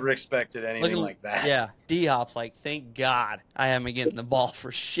 Never expected anything like that. Yeah. D-Hop's like, thank God I haven't getting the ball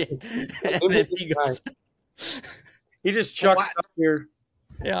for shit. And then he goes. He just chucks up here.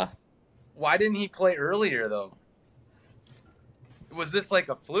 Yeah. Why didn't he play earlier, though? Was this like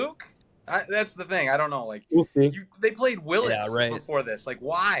a fluke? That's the thing. I don't know. Like, we'll see. They played Willis before this. Like,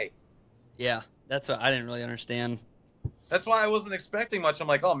 why? Yeah. That's what I didn't really understand. That's why I wasn't expecting much. I'm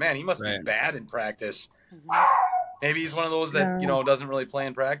like, oh, man, he must be bad in practice. Maybe he's one of those that, doesn't really play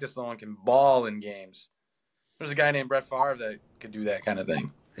in practice, though, and can ball in games. There's a guy named Brett Favre that could do that kind of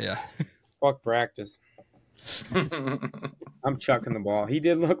thing. Yeah. Fuck practice. I'm chucking the ball. He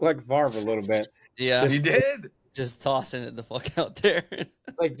did look like Favre a little bit. Yeah. He did. Just tossing it the fuck out there.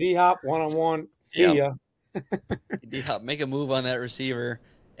 Like D-Hop, one-on-one. See ya. D-Hop, make a move on that receiver,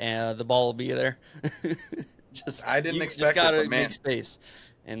 and the ball will be there. I didn't expect just gotta it, make space.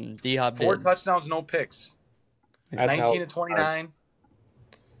 And D-Hop 4 touchdowns, no picks. 19-29.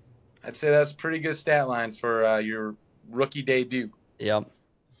 I'd say that's a pretty good stat line for your rookie debut. Yep.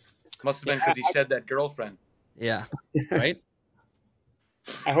 Must have been because he shed that girlfriend. Yeah. Right?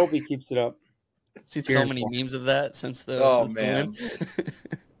 I hope he keeps it up. Seen so many memes of that since the man.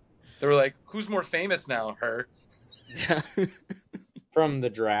 They were like, who's more famous now? Her. Yeah. From the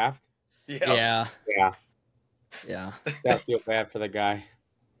draft. Yeah. I feel bad for the guy.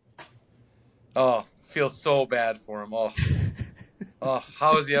 Oh, feel so bad for him. Oh,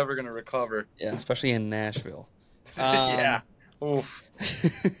 how is he ever going to recover? Yeah, especially in Nashville. Yeah. Oof.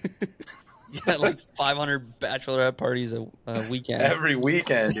 You got like 500 bachelorette parties a weekend. Every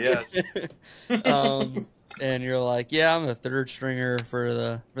weekend, yes. And you're like, yeah, I'm a third stringer for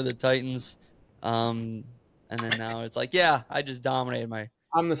the Titans. I And then now it's like, yeah, I just dominated my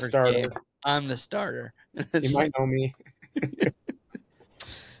I'm the first starter. game. I'm the starter. You might know me. I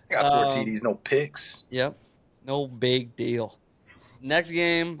got 4 TDs, no picks. Yep. No big deal. Next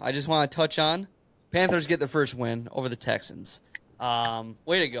game, I just want to touch on. Panthers get the first win over the Texans.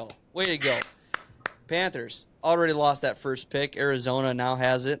 Way to go. Way to go. Panthers already lost that first pick. Arizona now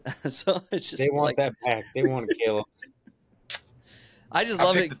has it. So it's just they want that back. They want Caleb. I just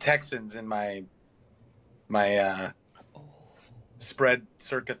love I picked it. the Texans in my spread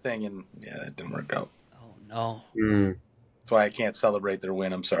circa thing, and yeah, that didn't work out. Oh, no. That's why I can't celebrate their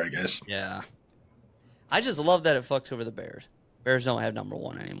win. I'm sorry, guys. Yeah. I just love that it fucks over the Bears. Bears don't have number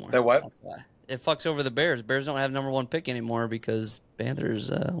 1 anymore. That what? That's why. It fucks over the Bears. Bears don't have number 1 pick anymore because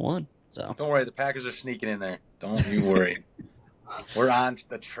Panthers won. So Don't worry, the Packers are sneaking in there. Don't you worry. We're on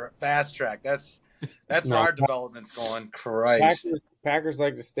the fast track. That's where our development's going. Christ. Packers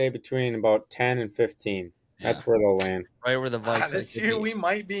like to stay between about 10 and 15. That's where they'll land. right where the Vikings. This year we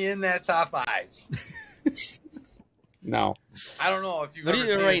might be in that top 5. No. I don't know if you've What are ever you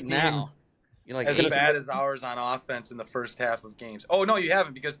seen doing right a team now? You're like as 8. bad as ours on offense in the first half of games. Oh, no, you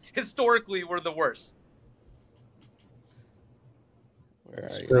haven't, because historically we're the worst. Where are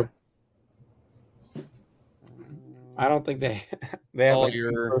It's you? true. I don't think they have like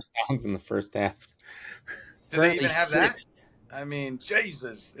 2 first downs in the first half. Do they even have that? 6th. I mean,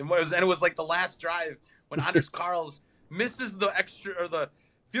 Jesus. It was like the last drive when Anders Carls misses the extra or the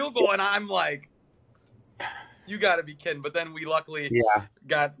field goal, and I'm like, you got to be kidding. But then we luckily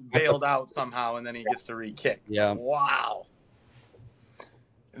got bailed out somehow, and then he gets to re-kick. Yeah. Wow.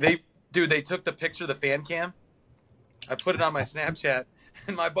 They took the picture of the fan cam. I put it on my Snapchat,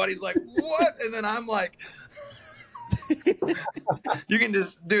 and my buddy's like, what? And then I'm like, you can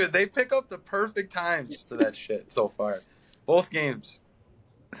just, dude, they pick up the perfect times for that shit so far. Both games.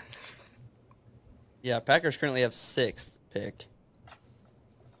 Yeah, Packers currently have 6th pick.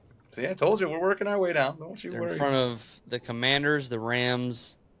 See, I told you we're working our way down. Don't you They're worry. in front of the Commanders, the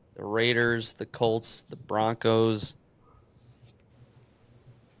Rams, the Raiders, the Colts, the Broncos.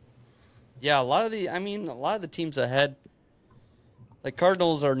 Yeah, a lot of the teams ahead. Like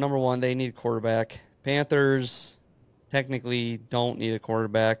Cardinals are number 1. They need a quarterback. Panthers technically don't need a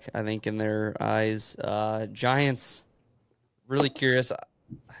quarterback, I think, in their eyes. Giants, really curious.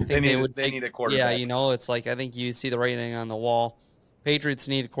 I think they need a quarterback. Yeah, it's like I think you see the writing on the wall. Patriots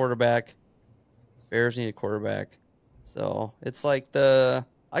need a quarterback. Bears need a quarterback. So it's like I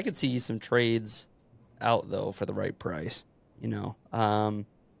could see some trades out though for the right price. I'd love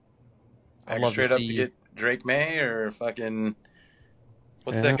straight to up see to get Drake May or fucking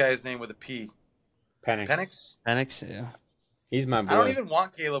what's that guy's name with a P? Penix. Penix, yeah. He's my boy. I don't even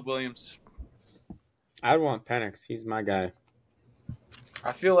want Caleb Williams. I want Penix. He's my guy.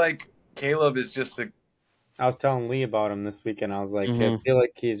 I feel like Caleb is just I was telling Lee about him this weekend. I was like, I feel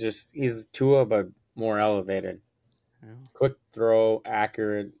like he's Tua, but more elevated. Yeah. Quick throw,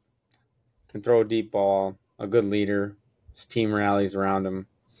 accurate, can throw a deep ball, a good leader. His team rallies around him.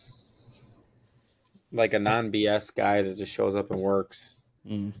 Like a non-BS guy that just shows up and works.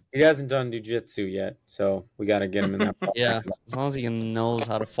 He hasn't done jiu-jitsu yet, so we got to get him in that. Yeah, as long as he knows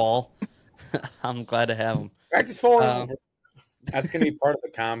how to fall, I'm glad to have him. Practice falling. That's going to be part of the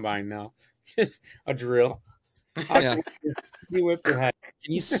combine now. Just a drill. Yeah. You whip your head.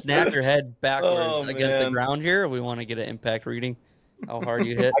 Can you snap your head backwards against the man. ground here? We want to get an impact reading. How hard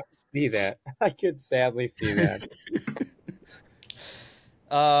you hit. I could see that. I could sadly see that.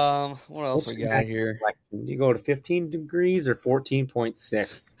 What else we got here? You go to 15 degrees or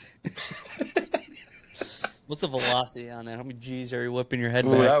 14.6. What's the velocity on that? How many G's are you whipping your head ooh,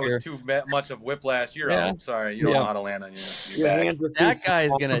 back that here? was too much of whiplash. You're Yeah. out. Sorry, you don't know how to land on your back. Hands are too That guy is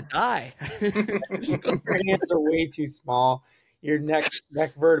small. gonna die. Your hands are way too small. Your neck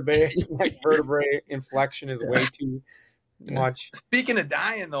vertebrae inflection is way too much. Speaking of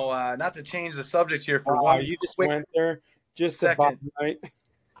dying, though, not to change the subject here for one You just quick went there just second. to Bob Knight.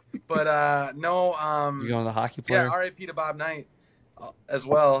 But no, You going to the hockey player? yeah, R.I.P. to Bob Knight as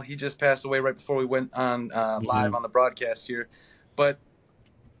well. He just passed away right before we went on live on the broadcast here. But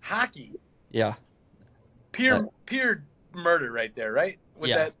hockey, Yeah. pure murder right there, right? With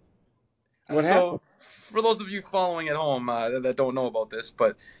Yeah. that. What happened? For those of you following at home that don't know about this,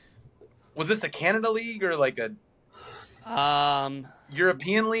 but was this a Canada League or like a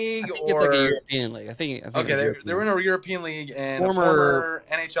European League? I think it's like a European league. I think Okay, they were in a European League, and a former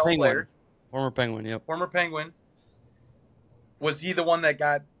NHL Penguin. player, Former Penguin, yep. former Penguin, was he the one that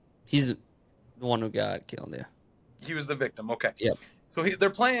got? He's the one who got killed, yeah. He was the victim. Okay. Yep. So they're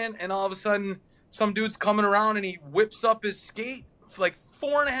playing, and all of a sudden, some dude's coming around, and he whips up his skate like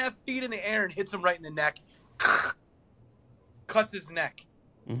 4.5 feet in the air and hits him right in the neck. cuts his neck,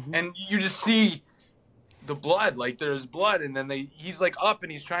 and you just see the blood. Like there's blood, and then he's like up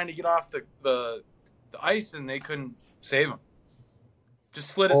and he's trying to get off the ice, and they couldn't save him. Just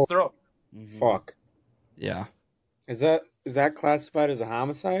slit his throat. Fuck. Yeah. Is that classified as a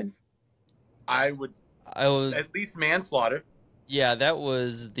homicide? I was at least manslaughter. Yeah, that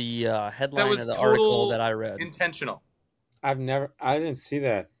was the headline of the article that I read. Intentional. I didn't see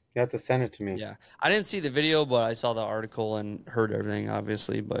that. You have to send it to me. Yeah, I didn't see the video, but I saw the article and heard everything,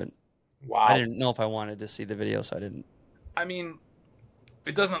 obviously. But wow, I didn't know if I wanted to see the video, so I didn't. I mean,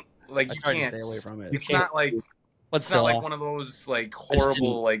 it doesn't like I you tried can't to stay away from it. It's not like but it's not like one of those like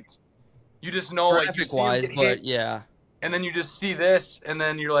horrible like you just know like you see wise, him but hit, yeah. And then you just see this, and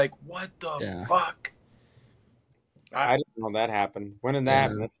then you're like, "What the fuck?" I didn't know that happened. When did that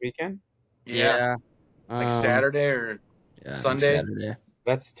happen? This weekend? Yeah. Like Saturday or Sunday. Saturday.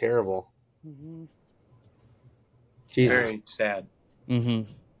 That's terrible. Jesus. Very sad.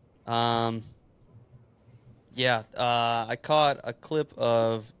 Yeah. I caught a clip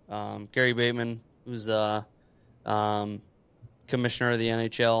of Gary Bateman, who's the commissioner of the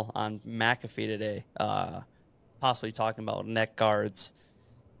NHL, on McAfee today, possibly talking about neck guards.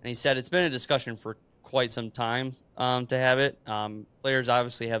 And he said it's been a discussion for quite some time to have it. Players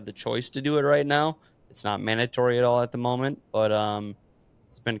obviously have the choice to do it right now. It's not mandatory at all at the moment, but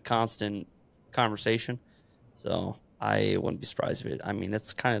it's been constant conversation. So I wouldn't be surprised if it. I mean,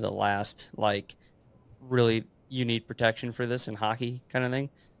 it's kind of the last, like, really you need protection for this in hockey kind of thing.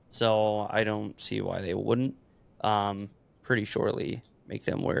 So I don't see why they wouldn't pretty shortly make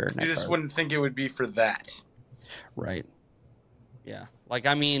them wear neck guards. You just wouldn't think it would be for that. Right. Yeah. Like,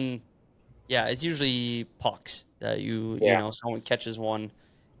 I mean, yeah, it's usually pucks that you know, someone catches one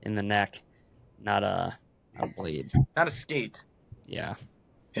in the neck, not a blade. Not a skate. Yeah.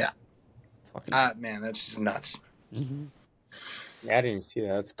 Yeah. Fucking man, that's just nuts. Yeah, I didn't even see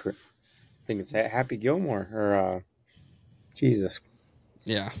that. That's I think it's Happy Gilmore or Jesus.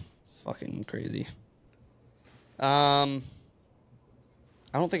 Yeah. It's fucking crazy. I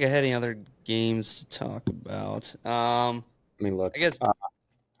don't think I had any other games to talk about. Let me look. I guess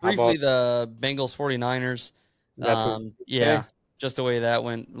briefly the Bengals 49ers. Just the way that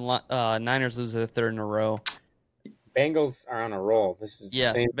went. Niners lose their third in a row. Bengals are on a roll. This is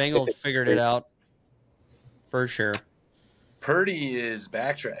Bengals figured it out for sure. Purdy is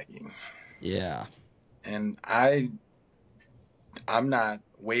backtracking. Yeah. And I'm not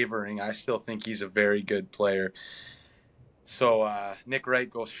wavering. I still think he's a very good player. So Nick Wright,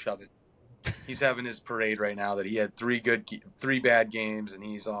 go shove it. He's having his parade right now that he had three bad games, and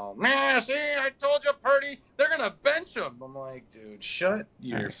he's all, man, see, I told you, Purdy, they're going to bench him. I'm like, dude, shut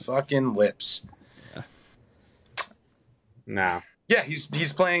your fucking lips. Yeah. No. Yeah,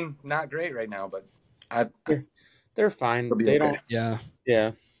 he's playing not great right now, but they're fine. They don't. Yeah.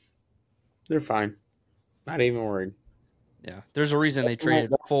 Yeah. They're fine. Not even worried. Yeah. There's a reason they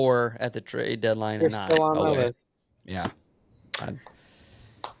traded 4 at the trade deadline. They're still on my list. Yeah. I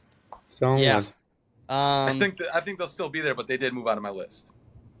think they'll still be there, but they did move out of my list.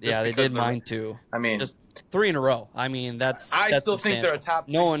 Yeah, they did mine too. I mean, just 3 in a row. I mean, that's I still substantial. think they're a top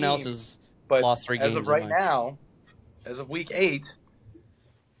 3 No one team, else has lost 3 games. As of right now, as of week 8,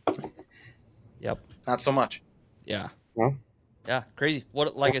 yep, not so much. Yeah. Well, yeah, crazy.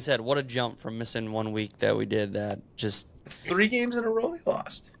 Like I said, what a jump from missing 1 week that we did. That just 3 games in a row they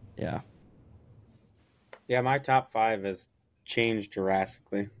lost. Yeah. Yeah, my top 5 has changed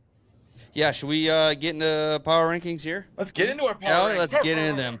drastically. Yeah, should we get into power rankings here? Let's get into our power rankings. Let's get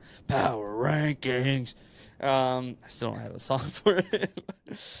into them power rankings. I still don't have a song for it.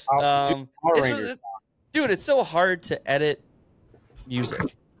 Dude, it's so hard to edit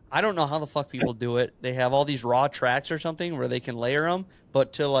music. I don't know how the fuck people do it. They have all these raw tracks or something where they can layer them,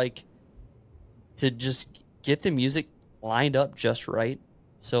 but to just get the music lined up just right,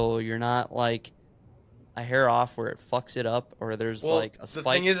 so you're not like a hair off where it fucks it up, or there's like a spike.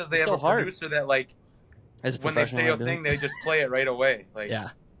 The thing is they have a producer that when they say a thing, they just play it right away.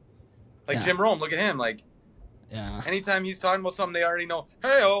 Jim Rome, look at him. Anytime he's talking about something, they already know.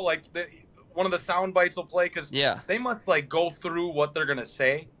 Hey, one of the sound bites will play because they must go through what they're gonna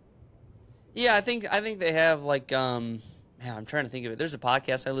say. Yeah, I think they have I'm trying to think of it. There's a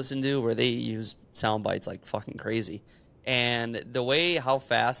podcast I listen to where they use sound bites like fucking crazy. And the way how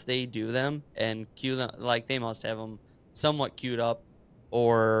fast they do them and cue them, they must have them somewhat queued up,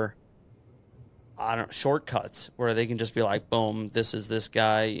 or I don't know, shortcuts where they can just be like, boom, this is this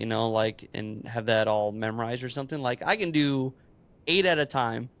guy, and have that all memorized or something. I can do 8 at a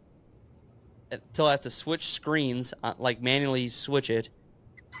time until I have to switch screens, manually switch it,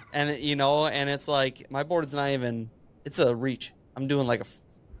 And and it's like my board's not even. It's a reach. I'm doing like a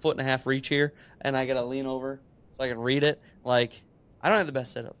 1.5 foot reach here, and I gotta lean over so I can read it. Like I don't have the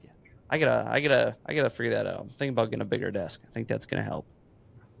best setup yet. I gotta figure that out. I'm thinking about getting a bigger desk. I think that's gonna help.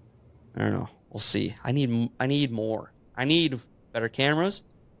 I don't know. We'll see. I need more. I need better cameras.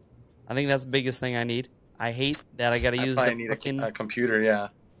 I think that's the biggest thing I need. I hate that I got to use a computer, yeah.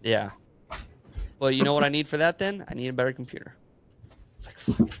 Yeah. But you know what I need for that then? I need a better computer. It's like,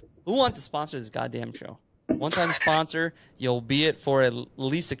 fuck. Who wants to sponsor this goddamn show? One-time sponsor, you'll be it for at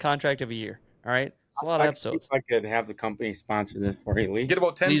least a contract of a year. All right? It's a lot of episodes. If I could have the company sponsor this for you, Lee. Get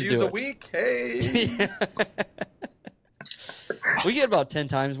about 10 views a week. Hey. We get about 10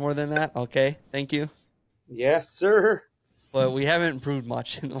 times more than that. Okay. Thank you. Yes, sir. But we haven't improved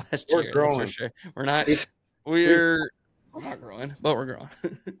much in the last year. We're growing. That's for sure. We're not growing, but we're growing.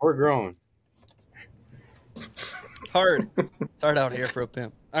 We're growing. It's hard. It's hard out here for a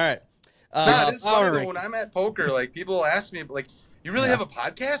pimp. All right. It's funny though, when I'm at poker, like people ask me, like, you really have a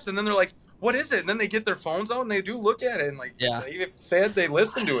podcast? And then they're like, what is it? And then they get their phones out and they do look at it and like they said they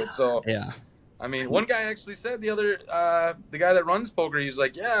listen to it. So yeah. I mean, one guy actually said the guy that runs poker, he was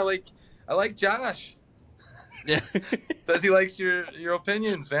like, yeah, I like Josh. Yeah. Says he likes your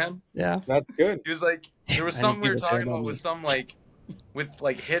opinions, man. Yeah. That's good. He was like, there was something we were talking about with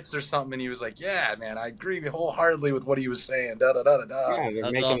with hits or something, and he was like, yeah, man, I agree wholeheartedly with what he was saying. Da da da da da. Yeah,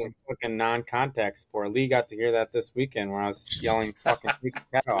 they're making a fucking non-contact sport. Lee got to hear that this weekend when I was yelling fucking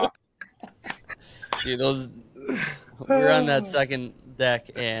cat off. Dude, we're on that second deck,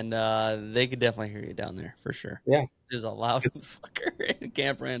 and they could definitely hear you down there for sure. Yeah. There's a loud fucker in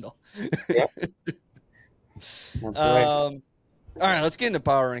Camp Randall. Yeah. All right, let's get into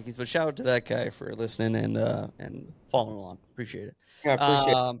power rankings. But shout out to that guy for listening and following along. Appreciate it. Yeah,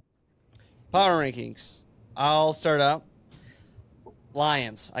 appreciate it. Power rankings. I'll start out.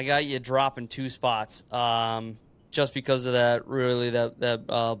 Lions. I got you dropping 2 spots. Just because of that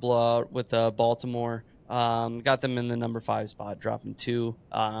blowout with Baltimore. Got them in the number 5 spot, dropping 2.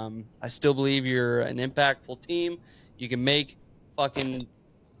 I still believe you're an impactful team. You can make fucking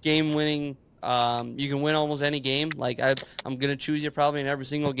game-winning. You can win almost any game. Like I'm gonna choose you probably in every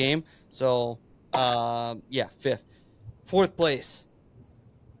single game. So, 5th, 4th place.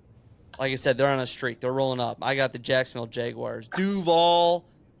 Like I said, they're on a streak. They're rolling up. I got the Jacksonville Jaguars, Duval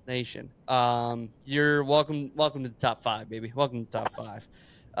Nation. You're welcome to the top 5, baby. Welcome to the top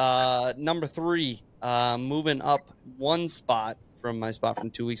 5. Number 3, moving up 1 spot from my spot from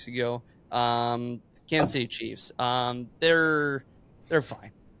 2 weeks ago. Kansas City Chiefs. They're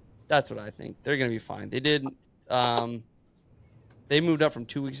fine. That's what I think. They're going to be fine. They did. They moved up from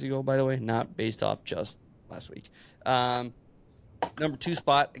 2 weeks ago, by the way, not based off just last week. Number 2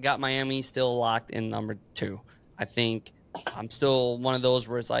 spot, I got Miami still locked in number 2. I think I'm still one of those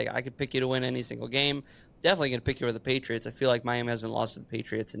where it's like I could pick you to win any single game. Definitely going to pick you over the Patriots. I feel like Miami hasn't lost to the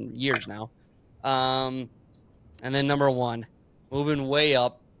Patriots in years now. And then number 1, moving way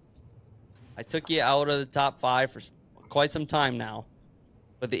up. I took you out of the top 5 for quite some time now.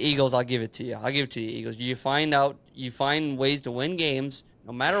 But the Eagles, I'll give it to you. I'll give it to you, Eagles. You find ways to win games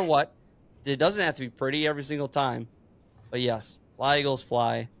no matter what. It doesn't have to be pretty every single time. But yes, fly Eagles,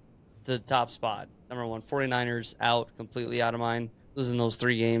 fly to the top spot. Number 1, 49ers out, completely out of mine. Losing those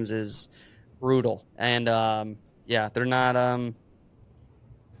 3 games is brutal. And, they're not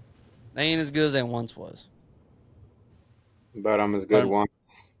they ain't as good as they once was. But I'm as good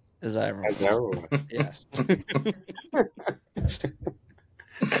once as I ever was. Yes.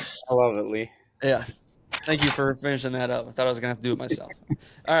 I love it, Lee. Yes. Thank you for finishing that up. I thought I was going to have to do it myself.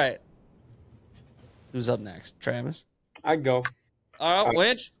 All right. Who's up next? Travis? I go. All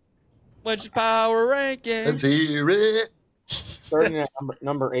right. Which power ranking? Let's hear it. Starting at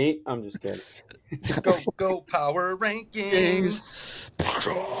number 8. I'm just kidding. Go power rankings.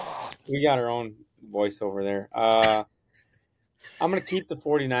 We got our own voice over there. I'm going to keep the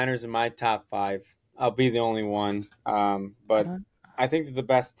 49ers in my top 5. I'll be the only one. But I think they're the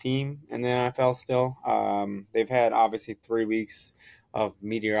best team in the NFL still. They've had, obviously, 3 weeks of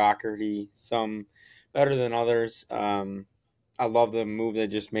mediocrity, some better than others. I love the move they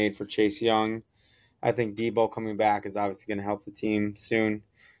just made for Chase Young. I think Debo coming back is obviously going to help the team soon.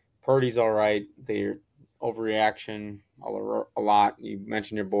 Purdy's all right. They're overreaction a lot. You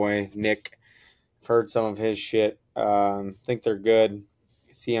mentioned your boy, Nick. I've heard some of his shit. Think they're good.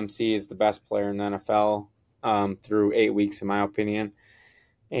 CMC is the best player in the NFL through 8 weeks, in my opinion.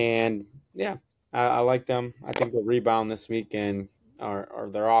 And, yeah, I like them. I think they'll rebound this week or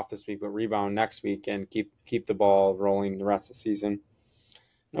they're off this week, but rebound next week and keep the ball rolling the rest of the season.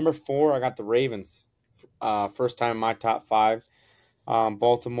 Number 4, I got the Ravens. First time in my top 5.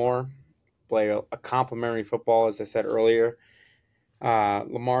 Baltimore play a complimentary football, as I said earlier.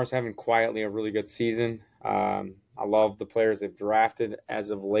 Lamar's having quietly a really good season. I love the players they've drafted as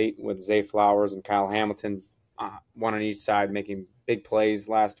of late with Zay Flowers and Kyle Hamilton, one on each side, making big plays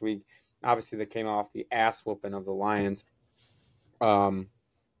last week. Obviously, they came off the ass whooping of the Lions. One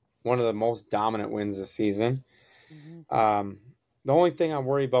of the most dominant wins this season. The only thing I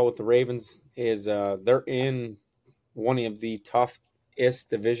worry about with the Ravens is they're in one of the toughest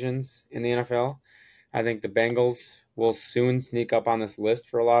divisions in the NFL. I think the Bengals will soon sneak up on this list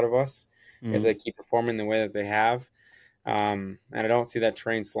for a lot of us if they keep performing the way that they have. And I don't see that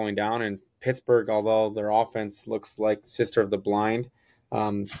train slowing down. And Pittsburgh, although their offense looks like Sister of the Blind,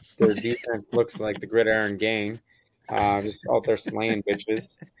 their defense looks like the Gridiron Gang, just out there slaying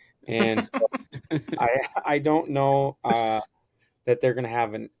bitches. And so I don't know that they're going to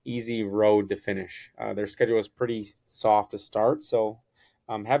have an easy road to finish. Their schedule is pretty soft to start. So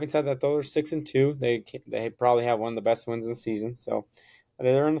having said that, though, they're 6-2. They probably have one of the best wins in the season. So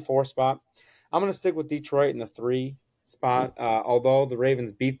they're in the 4 spot. I'm going to stick with Detroit in the 3 spot. Although the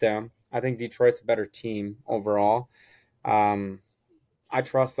Ravens beat them, I think Detroit's a better team overall. I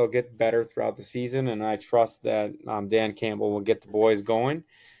trust they'll get better throughout the season, and I trust that Dan Campbell will get the boys going.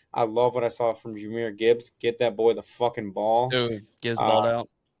 I love what I saw from Jahmyr Gibbs. Get that boy the fucking ball. Dude, Gibbs balled out.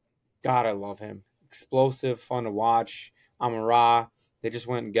 God, I love him. Explosive, fun to watch. Amon-Ra. They just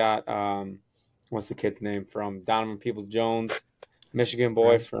went and got, what's the kid's name from Donovan Peoples-Jones, Michigan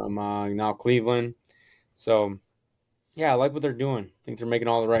boy from now Cleveland. So, yeah, I like what they're doing. I think they're making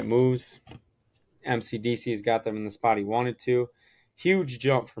all the right moves. MCDC's got them in the spot he wanted to. Huge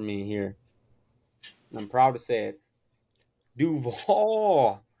jump for me here. I'm proud to say it.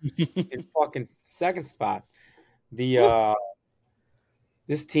 Duval in fucking 2nd spot. This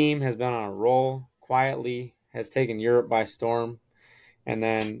team has been on a roll quietly, has taken Europe by storm, and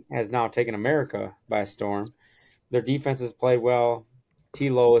then has now taken America by storm. Their defense has played well.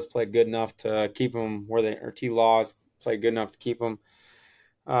 T-Law has played good enough to keep them T-Law has played good enough to keep them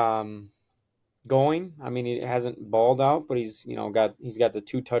going. I mean, he hasn't balled out, but he's got the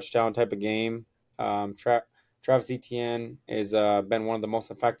 2 touchdown type of game. Travis Etienne has been one of the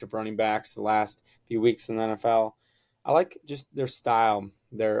most effective running backs the last few weeks in the NFL. I like just their style.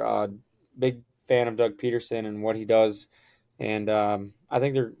 They're a big fan of Doug Peterson and what he does, and I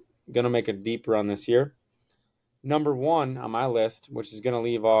think they're going to make a deep run this year. Number 1 on my list, which is going to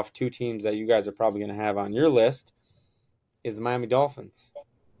leave off 2 teams that you guys are probably going to have on your list, is the Miami Dolphins.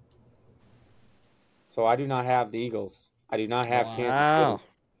 So I do not have the Eagles. I do not have Kansas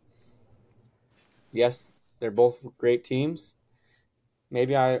City. Yes, they're both great teams.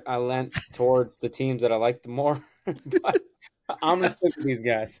 Maybe I lent towards the teams that I like the more, but I'm going to stick with these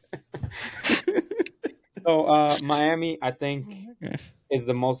guys. So Miami, I think, is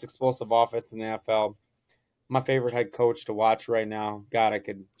the most explosive offense in the NFL. My favorite head coach to watch right now. God, I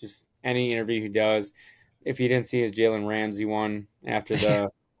could just any interview he does. If you didn't see his Jalen Ramsey one after the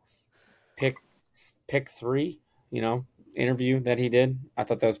pick 3, interview that he did, I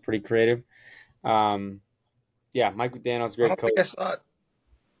thought that was pretty creative. Mike McDaniel's a great coach. Think I saw it.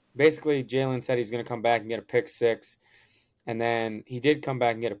 Basically, Jalen said he's going to come back and get a pick 6, and then he did come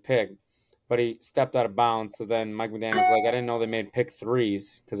back and get a pick, but he stepped out of bounds. So then Mike McDaniel's like, I didn't know they made pick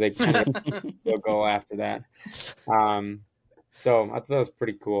 3s because they can't go after that. So I thought that was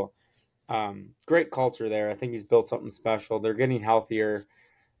pretty cool. Great culture there. I think he's built something special. They're getting healthier.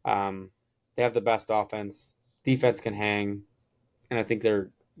 They have the best offense. Defense can hang, and I think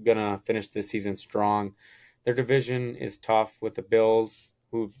they're going to finish this season strong. Their division is tough with the Bills,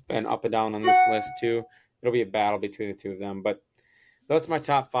 who've been up and down on this list too. It'll be a battle between the 2 of them. But that's my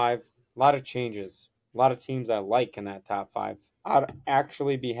top 5. A lot of changes. A lot of teams I like in that top 5. I'd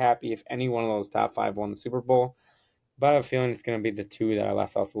actually be happy if any one of those top 5 won the Super Bowl. But I have a feeling it's going to be the 2 that I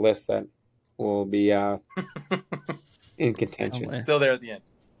left off the list that will be in contention. Still there at the end.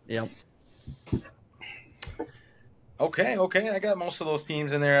 Yep. Okay. I got most of those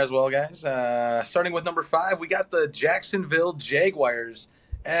teams in there as well, guys. Starting with number 5, we got the Jacksonville Jaguars.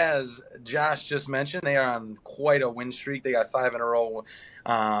 As Josh just mentioned, they are on quite a win streak. They got 5 in a row.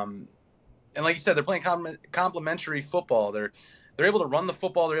 And like you said, they're playing complementary football. They're able to run the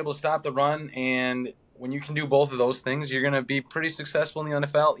football. They're able to stop the run. And when you can do both of those things, you're going to be pretty successful in the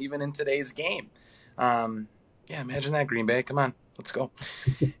NFL, even in today's game. Imagine that, Green Bay. Come on, let's go.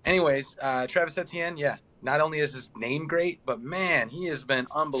 Anyways, Travis Etienne, not only is his name great, but, man, he has been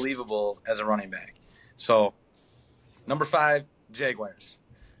unbelievable as a running back. So, number 5, Jaguars.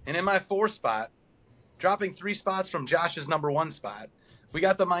 And in my 4 spot, dropping 3 spots from Josh's number 1 spot. We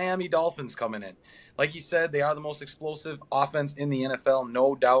got the Miami Dolphins coming in. Like you said, they are the most explosive offense in the NFL,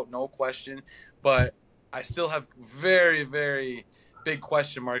 no doubt, no question. But I still have very, very big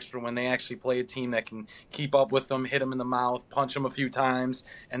question marks for when they actually play a team that can keep up with them, hit them in the mouth, punch them a few times,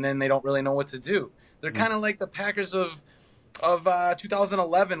 and then they don't really know what to do. They're kind of like the Packers of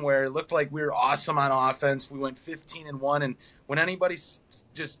 2011, where it looked like we were awesome on offense. We went 15-1, and when anybody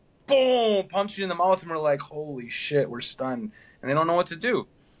just boom punch you in the mouth, and we're like, holy shit, we're stunned, and they don't know what to do.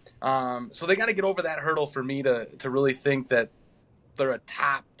 So they got to get over that hurdle for me to really think that they're a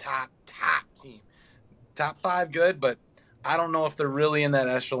top team. Top 5, good, but I don't know if they're really in that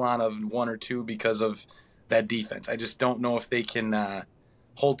echelon of 1 or 2 because of that defense. I just don't know if they can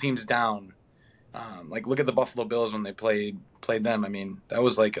hold teams down. Like, look at the Buffalo Bills when they played them. I mean, that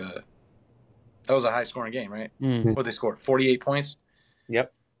was a high scoring game, right? Mm. What they scored? 48 points.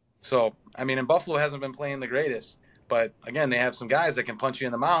 Yep. So, I mean, and Buffalo hasn't been playing the greatest, but again, they have some guys that can punch you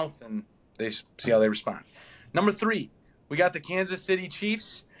in the mouth, and they see how they respond. Number 3, we got the Kansas City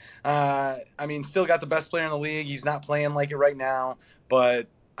Chiefs. I mean, still got the best player in the league. He's not playing like it right now, but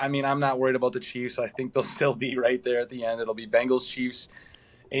I mean, I'm not worried about the Chiefs. I think they'll still be right there at the end. It'll be Bengals Chiefs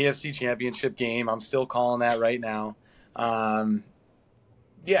AFC Championship game. I'm still calling that right now.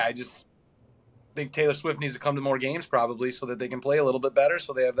 Yeah, I just think Taylor Swift needs to come to more games probably so that they can play a little bit better,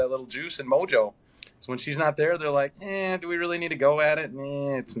 so they have that little juice and mojo. So when she's not there, they're like, do we really need to go at it?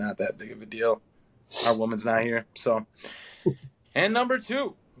 It's not that big of a deal. Our woman's not here. So, and number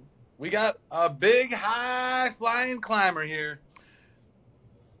 2, we got a big high-flying climber here,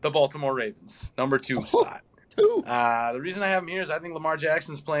 the Baltimore Ravens, number 2 spot. The reason I have him here is I think Lamar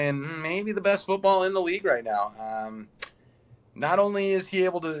Jackson's playing maybe the best football in the league right now. Not only is he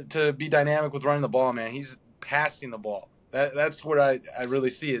able to be dynamic with running the ball, man, he's passing the ball. That's what I really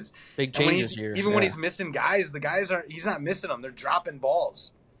see is big changes here. Even when he's missing guys, he's not missing them. They're dropping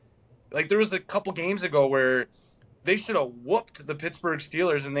balls. Like there was a couple games ago where they should have whooped the Pittsburgh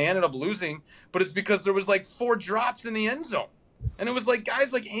Steelers and they ended up losing, but it's because there was like 4 drops in the end zone. And it was like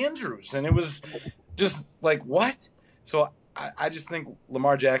guys like Andrews, and it was just like, what? So I just think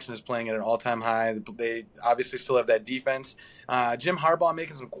Lamar Jackson is playing at an all-time high. They obviously still have that defense. Jim Harbaugh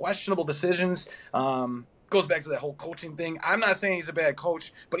making some questionable decisions. Goes back to that whole coaching thing. I'm not saying he's a bad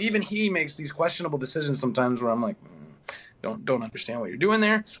coach, but even he makes these questionable decisions sometimes where I'm like, don't understand what you're doing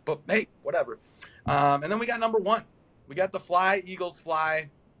there. But, hey, whatever. And then we got number 1. We got the Fly, Eagles Fly.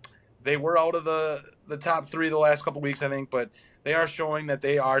 They were out of the top 3 the last couple weeks, I think, but they are showing that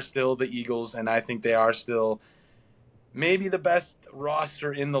they are still the Eagles, and I think they are still maybe the best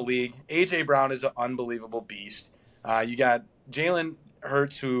roster in the league. A.J. Brown is an unbelievable beast. You got Jalen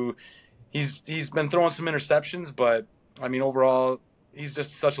Hurts, who he's been throwing some interceptions, but, I mean, overall, he's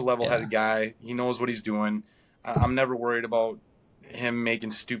just such a level-headed guy. He knows what he's doing. I'm never worried about him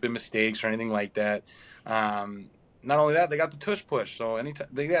making stupid mistakes or anything like that. Not only that, they got the tush push. So anytime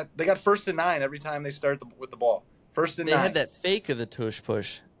they got 1st and 9 every time they start with the ball. 1st and 9. They had that fake of the tush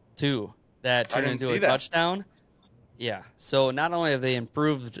push too that turned into a touchdown. Yeah. So not only have they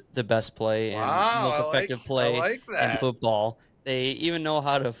improved the best play and most effective play in football, they even know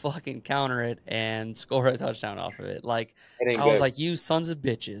how to fucking counter it and score a touchdown off of it. Like I was like, you sons of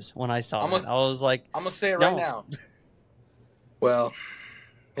bitches when I saw it. I was like, I'm gonna say it right now. Well,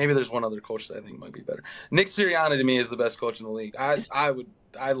 maybe there's one other coach that I think might be better. Nick Sirianni to me is the best coach in the league. I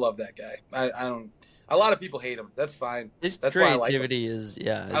love that guy. I don't. A lot of people hate him. That's fine. His That's creativity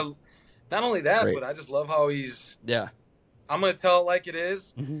not only that, but I just love how he's. Yeah. I'm gonna tell it like it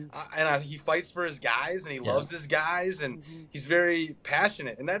is, and he fights for his guys, and he loves his guys, and he's very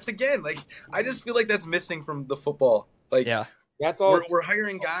passionate. And that's again, like I just feel like that's missing from the football. Like, that's all. We're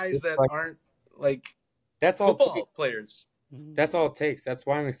hiring guys that aren't like that's all football players. That's all it takes. That's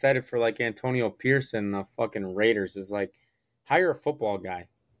why I'm excited for like Antonio Pearson, the fucking Raiders. Is like hire a football guy.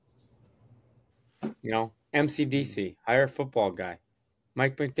 You know, MCDC, hire a football guy.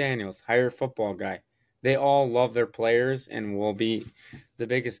 Mike McDaniels, hire a football guy. They all love their players and will be the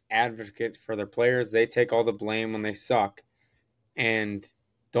biggest advocate for their players. They take all the blame when they suck and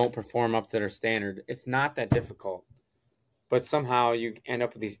don't perform up to their standard. It's not that difficult. But somehow you end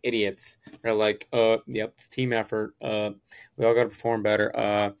up with these idiots. They're like, yep, it's team effort. We all got to perform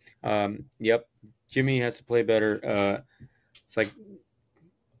better. Yep, Jimmy has to play better. It's like,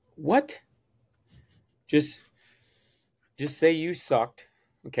 what? Just say you sucked,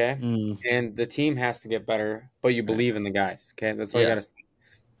 okay? And the team has to get better, but you believe in the guys, okay? That's all you got to say.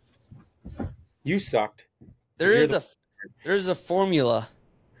 You sucked. There's a formula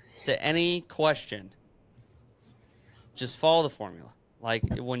to any question. Just follow the formula. Like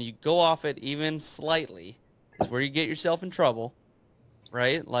when you go off it even slightly, is where you get yourself in trouble,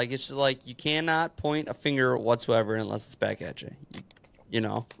 right? Like it's just like you cannot point a finger whatsoever unless it's back at you. You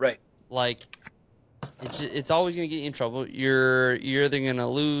know, Right. like it's always gonna get you in trouble. You're either gonna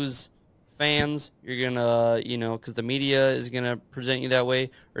lose fans, you're gonna because the media is gonna present you that way,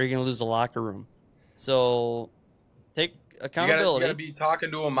 or you're gonna lose the locker room. So take accountability. You gotta be talking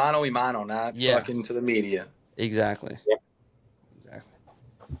to a mano a mano, not fucking to the media. Exactly. Yep. Exactly.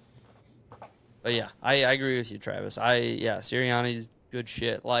 But yeah, I agree with you, Travis. Sirianni's good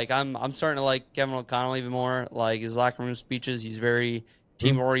shit. Like I'm starting to like Kevin O'Connell even more. Like his locker room speeches, he's very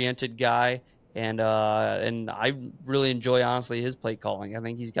team oriented guy. And I really enjoy, honestly, his play calling. I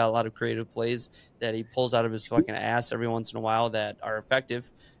think he's got a lot of creative plays that he pulls out of his fucking ass every once in a while that are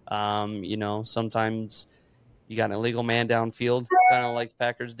effective. Sometimes you got an illegal man downfield, kind of like the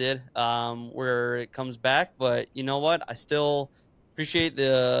Packers did, where it comes back. But you know what? I still appreciate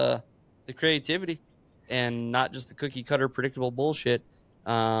the creativity and not just the cookie cutter predictable bullshit.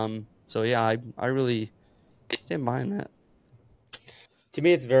 I really stand behind that. To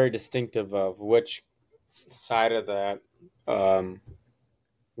me, it's very distinctive of which side of that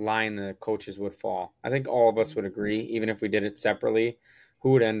line the coaches would fall. I think all of us would agree, even if we did it separately,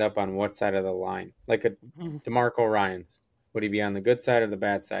 who would end up on what side of the line. Like a DeMarco Ryans, would he be on the good side or the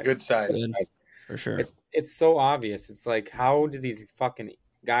bad side? Good side. For sure. It's so obvious. It's like, how do these fucking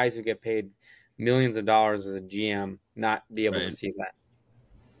guys who get paid millions of dollars as a GM not be able to see that?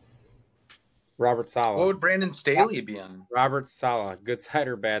 Robert Saleh. What would Brandon Staley be on? Robert Saleh, good side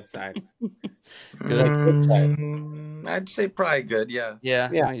or bad side? Good side. I'd say probably good. Yeah.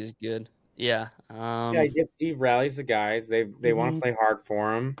 Yeah. He's good. Yeah. He rallies the guys. They want to play hard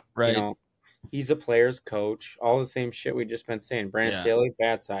for him. Right. He's a player's coach. All the same shit we just been saying. Brandon Staley,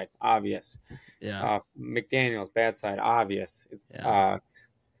 bad side, obvious. Yeah. McDaniels, bad side, obvious.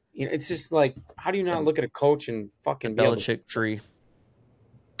 It's just like, how do you not look at a coach and fucking be Belichick tree?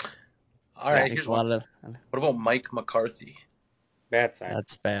 All right, here's one. What about Mike McCarthy? Bad side.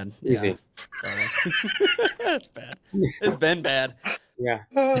 That's bad. Easy. Yeah. That's bad. It's been bad. Yeah.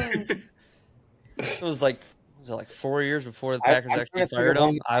 It was like 4 years before the Packers actually fired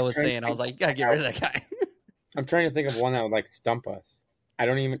him? I was saying, you gotta get rid of that guy. I'm trying to think of one that would stump us. I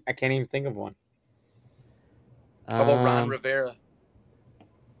can't even think of one. How about Ron Rivera?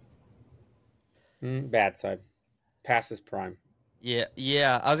 Bad side. Past his prime.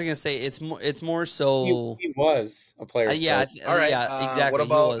 Yeah. I was gonna say it's more so. He was a player. All right. Yeah, exactly. What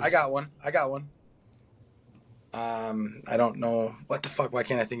about? I got one. I don't know what the fuck. Why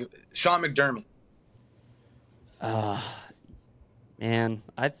can't I think of Sean McDermott? Man,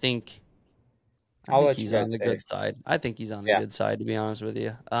 I think he's on the good side. I think he's on the good side, to be honest with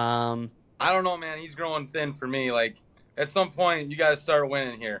you. I don't know, man. He's growing thin for me. Like at some point, you got to start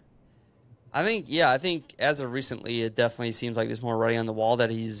winning here. I think as of recently, it definitely seems like there's more writing on the wall that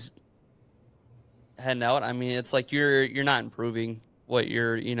he's heading out. I mean, it's like you're not improving. What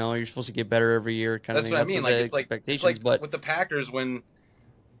you're supposed to get better every year, kind of thing. That's what I mean. Like it's expectations. like but with the Packers, when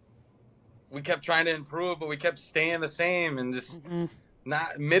we kept trying to improve, but we kept staying the same and just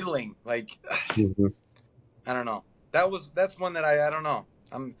not middling. Like I don't know. That's one that I don't know.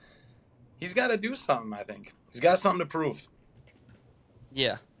 He's got to do something. I think he's got something to prove.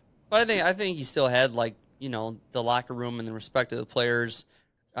 Yeah. But I think he still had the locker room and the respect of the players.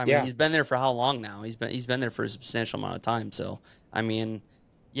 I mean, he's been there for how long now? He's been there for a substantial amount of time. So, I mean,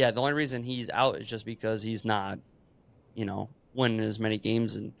 the only reason he's out is just because he's not, winning as many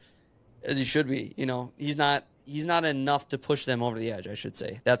games as he should be. He's not enough to push them over the edge, I should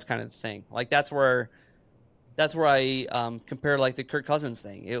say. That's kind of the thing. Like that's where I compare the Kirk Cousins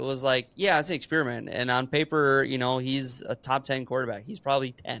thing. It was it's an experiment, and on paper, he's a top 10 quarterback. He's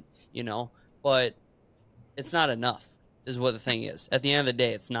probably 10. But it's not enough is what the thing is. At the end of the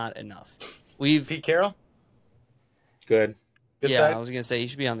day, it's not enough. Pete Carroll? Good side? I was going to say he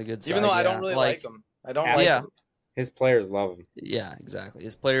should be on the good side. Even though I don't really like him. I don't like him. His players love him. Yeah, exactly.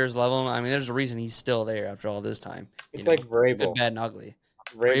 His players love him. I mean, there's a reason he's still there after all this time. It's like Vrabel. Good, bad, and ugly.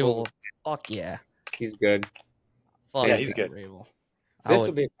 Vrabel, fuck yeah. He's good. Fuck yeah, he's good. Vrabel. This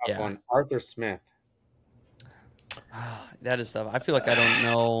would be a tough one. Arthur Smith. That is tough. I feel like I don't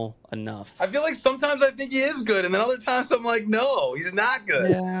know enough. I feel like sometimes I think he is good, and then other times I'm like, no, he's not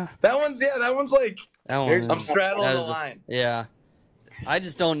good. Yeah. That one's like, I'm straddling the line. Yeah. I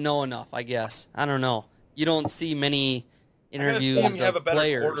just don't know enough, I guess. I don't know. You don't see many interviews of you have a better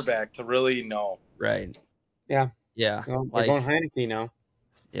players. Quarterback to really know. Right. Yeah. Yeah. Well, they're going Heineke now.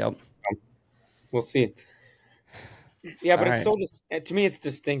 Yep. We'll see. Yeah, but to me, it's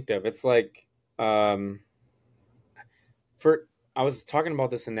distinctive. It's like, I was talking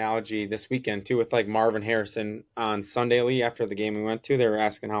about this analogy this weekend too with like Marvin Harrison on Sunday Lee after the game we went to. They were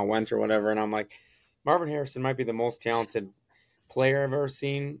asking how it went or whatever, and I'm like, Marvin Harrison might be the most talented player I've ever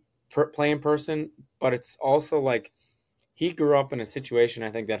seen play in person, but it's also like he grew up in a situation I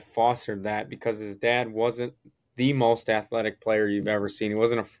think that fostered that because his dad wasn't the most athletic player you've ever seen. He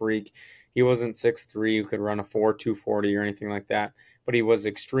wasn't a freak. He wasn't 6'3", who could run a 4.240 or anything like that. But he was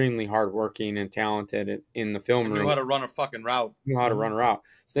extremely hardworking and talented in the film room. Knew how to run a fucking route. Knew how to run a route.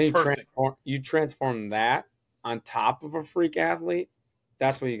 So then you transform that on top of a freak athlete.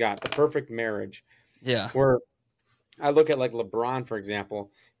 That's what you got. The perfect marriage. Yeah. Where I look at like LeBron, for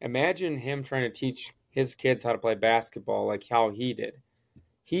example. Imagine him trying to teach his kids how to play basketball like how he did.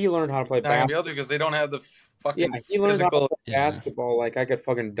 He learned how to play basketball because they don't have the fucking he learned how to play basketball like I could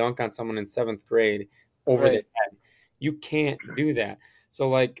fucking dunk on someone in 7th grade over the head. You can't do that. So,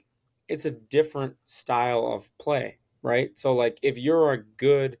 like, it's a different style of play, right? So, like, if you're a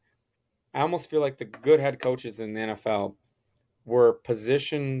good – I almost feel like the good head coaches in the NFL were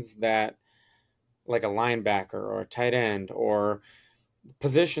positions that – like a linebacker or a tight end or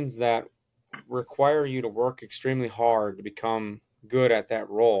positions that require you to work extremely hard to become good at that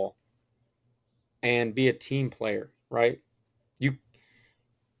role and be a team player, right?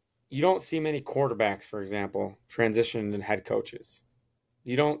 You don't see many quarterbacks, for example, transition to head coaches.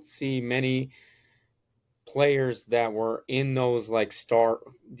 You don't see many players that were in those like star.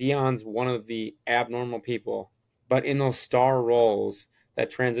 Deion's one of the abnormal people, but in those star roles that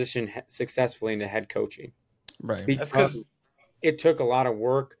transition successfully into head coaching. Right. Because it took a lot of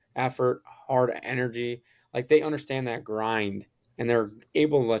work, effort, hard energy. Like they understand that grind and they're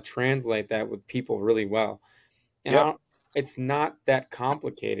able to translate that with people really well. And it's not that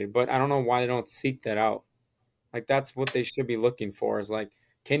complicated, but I don't know why they don't seek that out. Like that's what they should be looking for is like,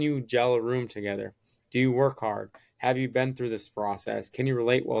 can you gel a room together? Do you work hard? Have you been through this process? Can you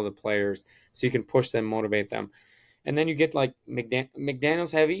relate well to players so you can push them, motivate them? And then you get like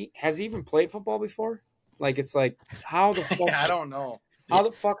McDaniels. Has he even played football before? Like it's like how the fuck? I don't know. How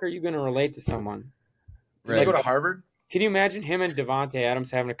the fuck are you going to relate to someone? Did he go to Harvard? Can you imagine him and Devontae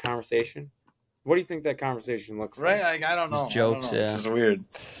Adams having a conversation? What do you think that conversation looks like? Right, like I don't know. Just jokes, This is weird.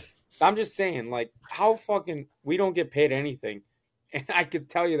 I'm just saying, like, how fucking we don't get paid anything, and I could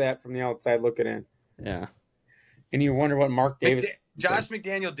tell you that from the outside looking in. Yeah. And you wonder what Mark Davis. Josh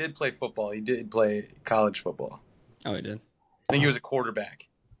McDaniel did play football. He did play college football. Oh, he did. I think he was a quarterback.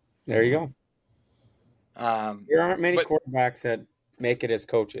 There you go. There aren't many but- quarterbacks that make it as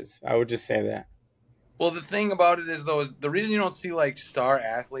coaches. I would just say that. Well, the thing about it is, though, is the reason you don't see like star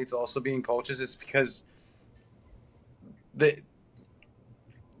athletes also being coaches is because they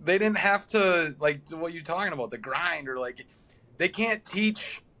didn't have to like what you're talking about, the grind, or like they can't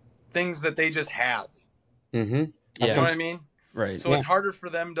teach things that they just have. Mm-hmm. You know what I mean? Right. So it's harder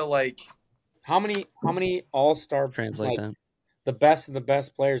for them to like. How many all-star Translate that. The best of the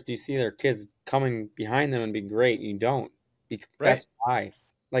best players do you see their kids coming behind them and be great? You don't. That's why.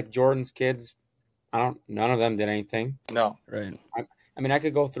 Like Jordan's kids. None of them did anything. No. Right. I mean, I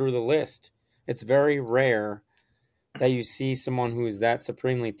could go through the list. It's very rare that you see someone who is that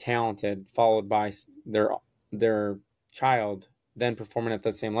supremely talented followed by their child then performing at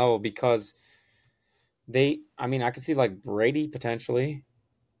the same level because I could see like Brady potentially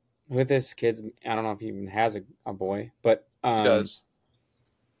with his kids. I don't know if he even has a boy, but He does.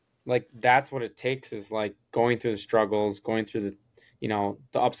 Like that's what it takes is like going through the struggles, going through the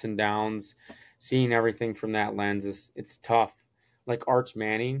ups and downs. Seeing everything from that lens it's tough. Like Arch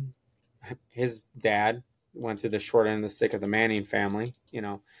Manning, his dad went through the short end of the stick of the Manning family.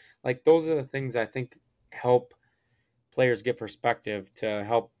 Like those are the things I think help players get perspective to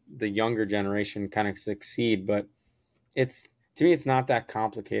help the younger generation kind of succeed. But to me, it's not that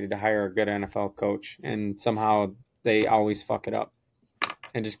complicated to hire a good NFL coach, and somehow they always fuck it up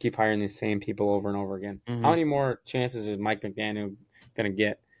and just keep hiring these same people over and over again. Mm-hmm. How many more chances is Mike McDaniel going to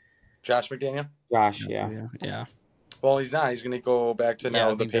get? Josh McDaniel? Josh, yeah. Well, he's not. He's going to go back to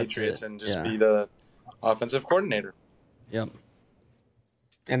now the Patriots and just be the offensive coordinator. Yep.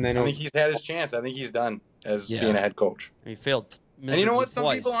 And then I think he's had his chance. I think he's done as being a head coach. He failed. And you know what? Some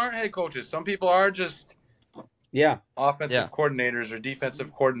people aren't head coaches. Some people are just offensive coordinators or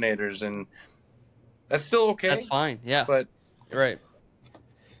defensive coordinators, and that's still okay. That's fine. Yeah. But you're right.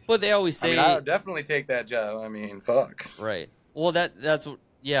 But they always say I would definitely take that job. I mean, fuck. Right. Well, that's what.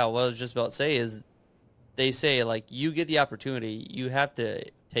 Yeah, what I was just about to say is they say, like, you get the opportunity, you have to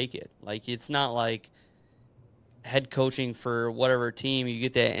take it. Like, it's not like head coaching for whatever team. You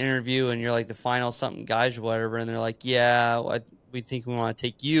get that interview and you're like the final something guys or whatever, and they're like, yeah, we think we want to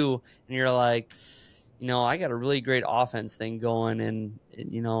take you. And you're like, I got a really great offense thing going in,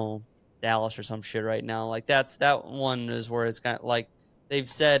 Dallas or some shit right now. Like that one is where it's kind of like they've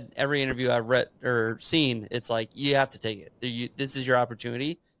said every interview I've read or seen, it's like, you have to take it. This is your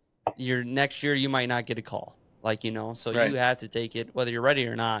opportunity. Next year, you might not get a call. So right. You have to take it, whether you're ready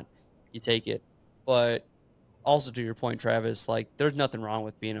or not, you take it. But also to your point, Travis, like there's nothing wrong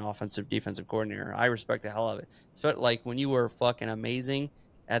with being an offensive defensive coordinator. I respect the hell of it. Especially like when you were fucking amazing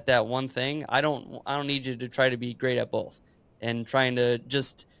at that one thing, I don't need you to try to be great at both and trying to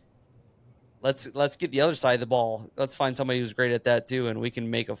just let's get the other side of the ball. Let's find somebody who's great at that too, and we can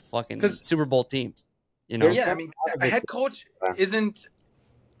make a fucking Super Bowl team. Yeah, I mean, a head coach isn't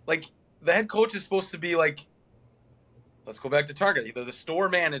like the head coach is supposed to be like, let's go back to Target. They're the store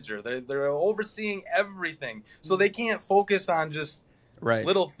manager. They're overseeing everything, so they can't focus on just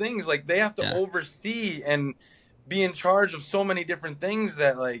little things. Like they have to oversee and be in charge of so many different things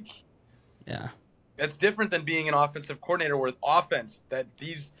that that's different than being an offensive coordinator with offense.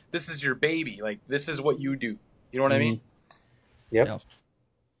 This is your baby. Like this is what you do. You know what I mean? Yep.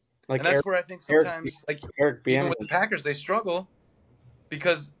 Like and that's where I think sometimes, even with the Packers, they struggle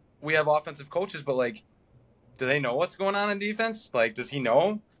because we have offensive coaches, but like, do they know what's going on in defense? Like, does he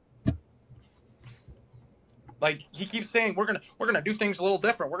know? Like he keeps saying we're gonna do things a little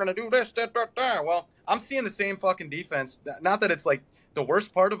different. We're gonna do this, that. Well, I'm seeing the same fucking defense. Not that it's like the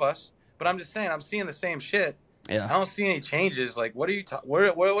worst part of us, but I'm just saying I'm seeing the same shit. Yeah. I don't see any changes. Like, what are you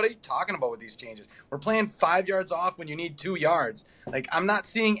what are you talking about with these changes? We're playing 5 yards off when you need 2 yards. Like, I'm not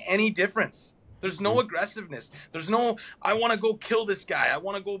seeing any difference. There's no aggressiveness. There's no, I want to go kill this guy. I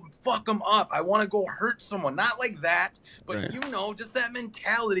want to go fuck him up. I want to go hurt someone. Not like that, but just that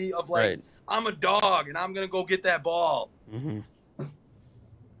mentality of like, I'm a dog and I'm going to go get that ball. Mm-hmm. Dude,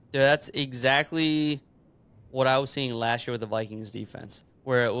 that's exactly what I was seeing last year with the Vikings defense,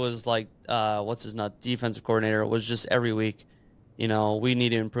 where it was like, defensive coordinator. It was just every week, we need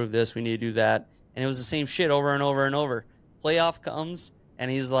to improve this. We need to do that. And it was the same shit over and over and over. Playoff comes. And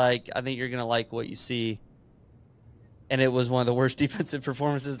he's like, I think you're going to like what you see. And it was one of the worst defensive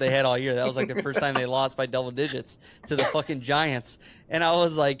performances they had all year. That was like the first time they lost by double digits to the fucking Giants. And I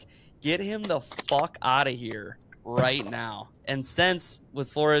was like, get him the fuck out of here right now. And since with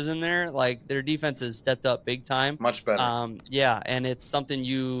Flores in there, like their defense has stepped up big time. Much better. And it's something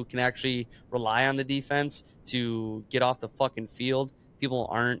you can actually rely on the defense to get off the fucking field. People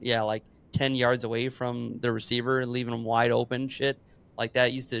aren't, like 10 yards away from the receiver and leaving them wide open shit. Like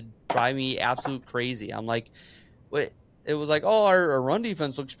that used to drive me absolute crazy. I'm like, wait, it was like, oh, our run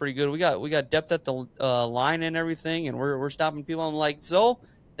defense looks pretty good. We got depth at the line and everything, and we're stopping people. I'm like, so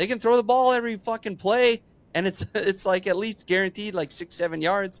they can throw the ball every fucking play, and it's like at least guaranteed like 6-7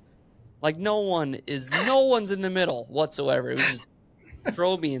 yards. Like no one's in the middle whatsoever. It was just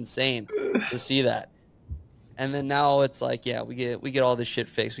drove me insane to see that. And then now it's like, we get all this shit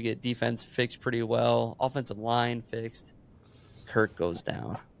fixed. We get defense fixed pretty well, offensive line fixed. Kirk goes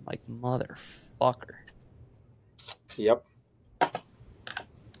down. Like, motherfucker. Yep.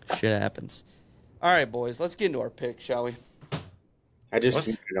 Shit happens. All right, boys. Let's get into our picks, shall we? I just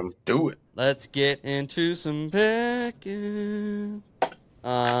muted them. Do it. Let's get into some picking.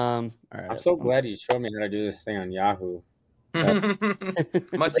 All right. I'm so glad you showed me how to do this thing on Yahoo.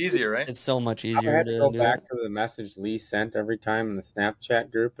 Much easier, right? It's so much easier. I had to go back to the message Lee sent every time in the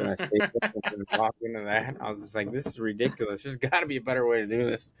Snapchat group, and I stayed and walked into that. I was just like, "This is ridiculous. There's got to be a better way to do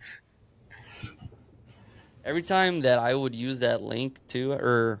this." Every time that I would use that link to,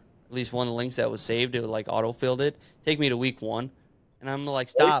 or at least one of the links that was saved, it would like auto-filled it. Take me to week 1, and I'm like,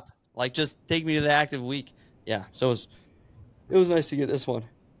 "Stop! Like, just take me to the active week." Yeah. So it was nice to get this one.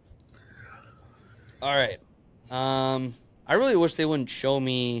 All right. I really wish they wouldn't show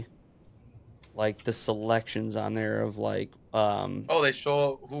me like the selections on there of like they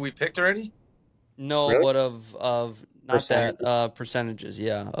show who we picked already? No, really? But of not percentage. That percentages,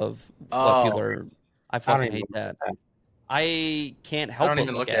 of what people are. I fucking hate that. I can't help but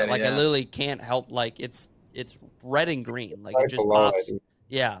look at it. Like I literally can't help, like it's red and green. Like it just pops.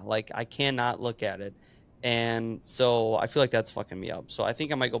 Yeah, like I cannot look at it. And so I feel like that's fucking me up. So I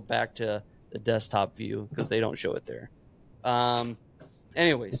think I might go back to the desktop view because they don't show it there.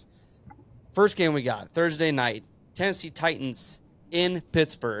 Anyways, first game we got Thursday night, Tennessee Titans in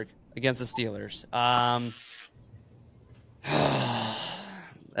Pittsburgh against the Steelers.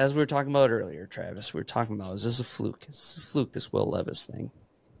 As we were talking about earlier, Travis, we were talking about, is this a fluke? Is this a fluke, this Will Levis thing?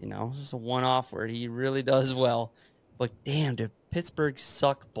 Is this a one-off where he really does well? But damn, do Pittsburgh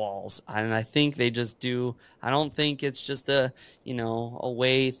suck balls? And I think they just do. I don't think it's just a,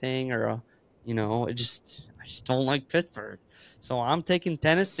 away thing or a, I just don't like Pittsburgh. So I'm taking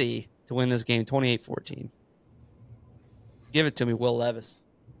Tennessee to win this game 28-14. Give it to me, Will Levis.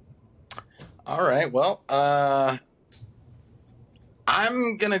 All right. Well,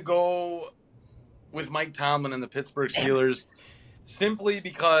 I'm going to go with Mike Tomlin and the Pittsburgh Steelers simply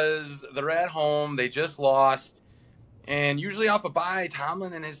because they're at home. They just lost. And usually off a bye,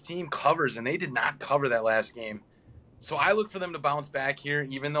 Tomlin and his team covers, and they did not cover that last game. So I look for them to bounce back here,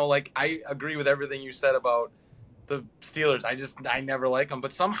 even though, like, I agree with everything you said about the Steelers. I never like them.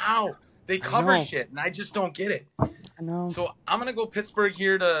 But somehow they cover shit, and I just don't get it. I know. So I'm going to go Pittsburgh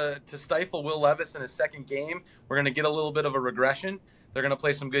here to stifle Will Levis in his second game. We're going to get a little bit of a regression. They're going to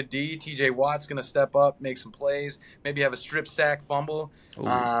play some good D. TJ Watt's going to step up, make some plays, maybe have a strip sack fumble.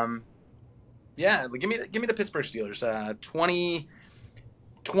 Yeah, give me the Pittsburgh Steelers.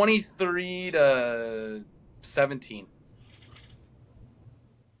 23-17.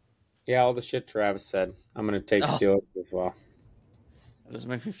 Yeah, all the shit Travis said. I'm going to take Steelers as well. That doesn't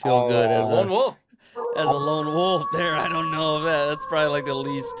make me feel good as a lone wolf. As a lone wolf there, I don't know if that's probably like the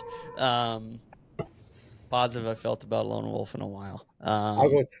least positive I felt about lone wolf in a while. I'll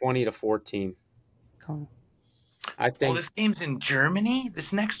go 20-14. I think. Oh, this game's in Germany.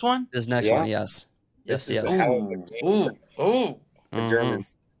 This next one. This next one, yes. Yes. Ooh. The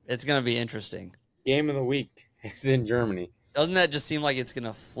Germans. It's gonna be interesting. Game of the week is in Germany. Doesn't that just seem like it's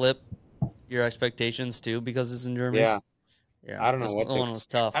gonna flip your expectations too because it's in Germany? Yeah. I don't know this what one was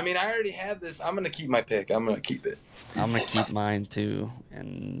tough. I mean, I already had this. I'm gonna keep my pick. I'm gonna keep it. I'm gonna keep mine too,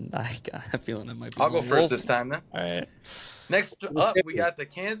 and I got a feeling it might be. I'll go first this time then. All right. Next up, we got the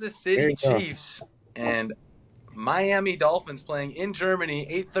Kansas City Chiefs and Miami Dolphins playing in Germany.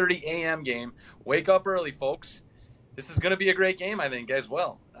 8:30 a.m. game. Wake up early, folks. This is gonna be a great game, I think, as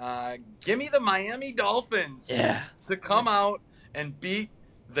well. Give me the Miami Dolphins to come out and beat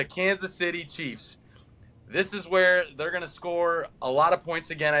the Kansas City Chiefs. This is where they're going to score a lot of points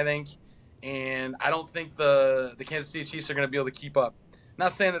again, I think, and I don't think the Kansas City Chiefs are going to be able to keep up.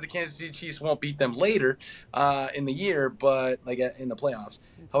 Not saying that the Kansas City Chiefs won't beat them later in the year, but like in the playoffs.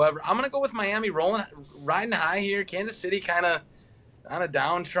 However, I'm going to go with Miami riding high here. Kansas City kind of on a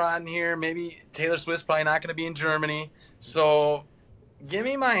downtrodden here. Maybe Taylor Swift's probably not going to be in Germany. So give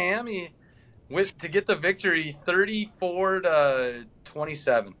me Miami to get the victory,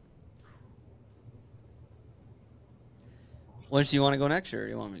 34-27. When do you want to go next, or do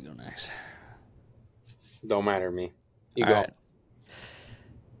you want me to go next? Don't matter to me. You All go. right.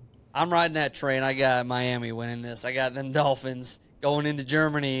 I'm riding that train. I got Miami winning this. I got them Dolphins going into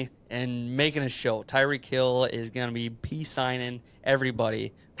Germany and making a show. Tyreek Hill is going to be peace signing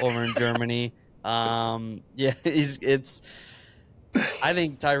everybody over in Germany. I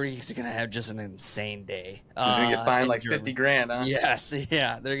think Tyreek's going to have just an insane day. He's going to get fined like Germany. $50,000, huh? Yes,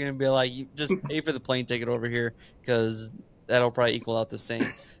 yeah. They're going to be like, you just pay for the plane ticket over here because that'll probably equal out the same.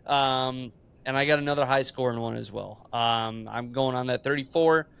 And I got another high-scoring one as well. I'm going on that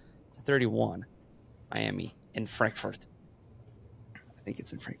 34-31, Miami in Frankfurt. I think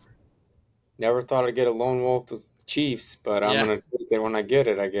it's in Frankfurt. Never thought I'd get a lone wolf with the Chiefs, but I'm going to take it when I get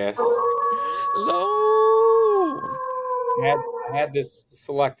it, I guess. Lone. I had this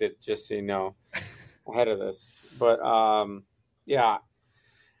selected, just so you know, ahead of this. But, yeah,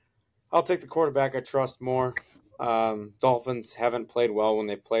 I'll take the quarterback I trust more. Dolphins haven't played well when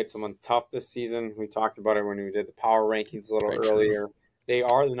they played someone tough this season. We talked about it when we did the power rankings a little earlier. They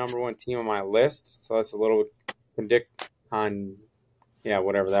are the number one team on my list, so that's a little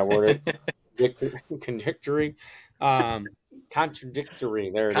whatever that word is. Contradictory.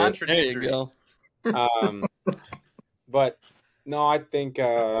 Contradictory. There it is. There you go. But no, I think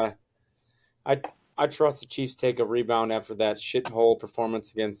I trust the Chiefs take a rebound after that shithole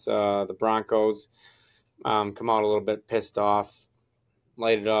performance against the Broncos. Come out a little bit pissed off,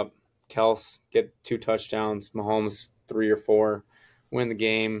 light it up. Kels get 2 touchdowns. Mahomes 3 or 4, win the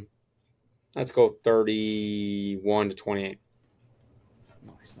game. Let's go 31-28.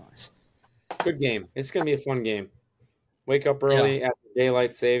 Nice. Good game. It's gonna be a fun game. Wake up early after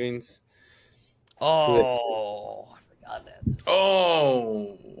daylight savings. Oh, I forgot that.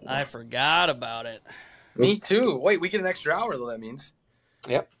 Oh, I forgot about it. Me too. Wait, we get an extra hour though. That means.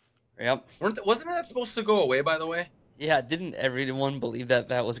 Yep. Wasn't that supposed to go away? By the way. Yeah. Didn't everyone believe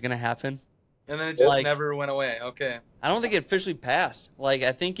that was going to happen? And then it just never went away. Okay. I don't think it officially passed.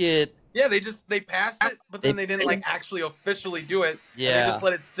 I think it. Yeah, they passed it, but then they didn't actually officially do it. Yeah. They just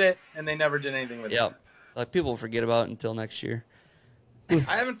let it sit, and they never did anything with it. Yep. People forget about it until next year.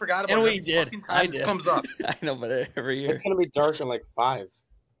 I haven't forgot about it. And we did. I did. It comes up. I know, but every year. It's gonna be dark in 5.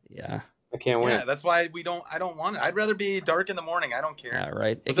 Yeah. I can't wait. Yeah, that's why I don't want it. I'd rather be dark in the morning. I don't care. Yeah,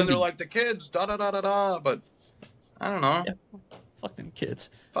 right. But then they're like the kids, da da da da da. But I don't know. Yeah. Fuck them kids.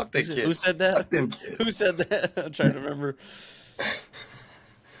 Fuck them kids. Who said that? Fuck them kids. Who said that? I'm trying to remember.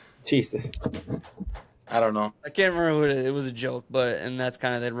 Jesus. I don't know. I can't remember who it was a joke, and that's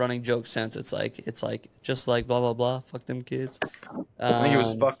kind of the running joke sense. It's like just like blah blah blah. Fuck them kids. I think it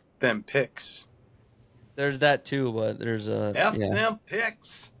was fuck them picks. There's that too, but there's F them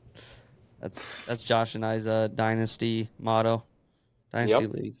picks. That's Josh and I's dynasty motto. Dynasty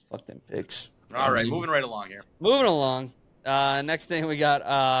League. Fuck them picks. All right, moving right along here. Moving along. Next thing we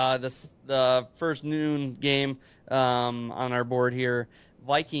got the first noon game on our board here.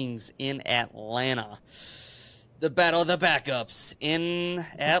 Vikings in Atlanta. The battle of the backups in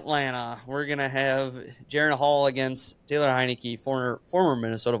Atlanta. We're gonna have Jaren Hall against Taylor Heineke, former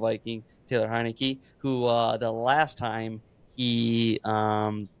Minnesota Viking Taylor Heineke, who the last time he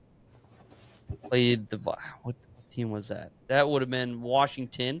played what team was that? That would have been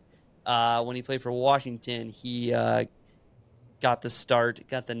Washington. When he played for Washington, he got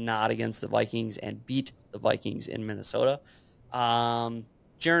the nod against the Vikings and beat the Vikings in Minnesota.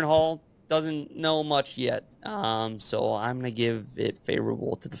 Jaren Hall doesn't know much yet, so I'm going to give it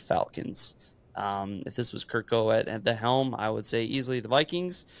favorable to the Falcons. If this was Kirko at the helm, I would say easily the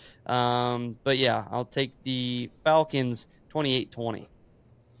Vikings. But yeah, I'll take the Falcons 28-20.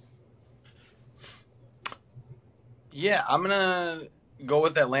 Yeah, I'm going to go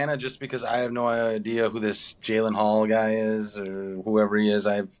with Atlanta just because I have no idea who this Jalen Hall guy is or whoever he is.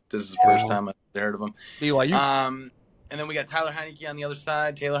 This is the first time I've heard of him. BYU. And then we got Tyler Heineke on the other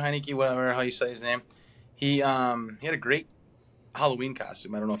side. Taylor Heineke, whatever how you say his name. He had a great Halloween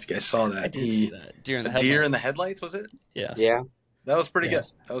costume. I don't know if you guys saw that. I did see that. Deer in the headlights, was it? Yes. Yeah. That was pretty good.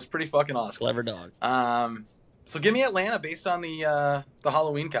 That was pretty fucking awesome. Clever dog. So give me Atlanta based on the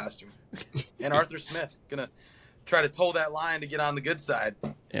Halloween costume. And Arthur Smith. Gonna try to toe that line to get on the good side.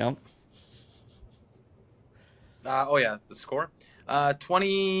 Yeah. The score.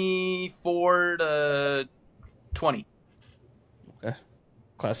 24-20. Okay.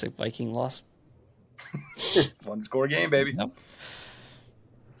 Classic Viking loss. One score game, baby. Yep.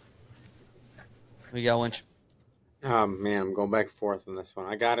 We got Winch. Oh man, I'm going back and forth on this one.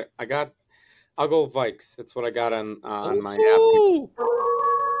 I'll go Vikes. That's what I got on my app.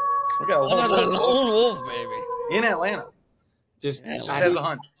 We got a lone wolf, baby. In Atlanta. Just has a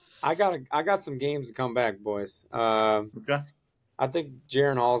hunch. I got some games to come back, boys. Okay. I think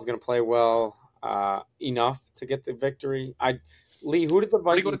Jaren Hall is going to play well enough to get the victory. Lee, who did the Vikings?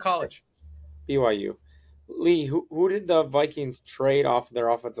 Where do you go to college? BYU. Lee, who did the Vikings trade off their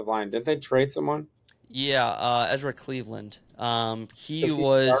offensive line? Didn't they trade someone? Yeah, Ezra Cleveland. He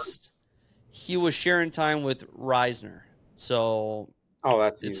was sharing time with Reisner, so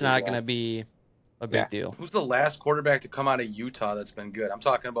it's not going to be a big deal. Who's the last quarterback to come out of Utah that's been good? I'm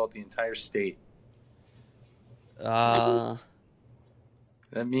talking about the entire state. That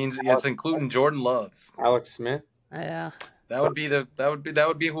means it's including Jordan Love, Alex Smith. Yeah, that would be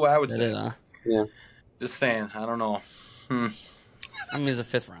who I would say. Yeah, just saying. I don't know. I mean, he's a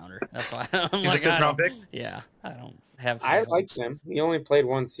 5th rounder. That's why he's a 5th round pick. Yeah, I don't have. I liked him. He only played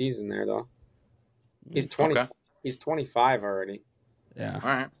one season there, though. He's 20. Okay. He's 25 already. Yeah. All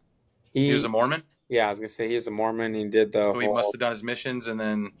right. He was a Mormon. Yeah, I was gonna say he was a Mormon. He did the. So he must have done his missions and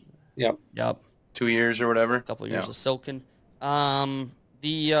then. Yep. 2 years or whatever. A couple of years of soaking.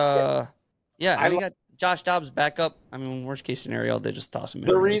 We got Josh Dobbs back up. I mean, worst case scenario, they just toss him in.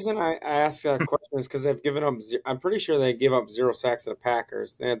 The reason I ask that question is because they've given up. I'm pretty sure they gave up 0 sacks to the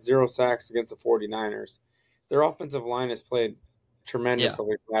Packers. They had 0 sacks against the 49ers. Their offensive line has played tremendous.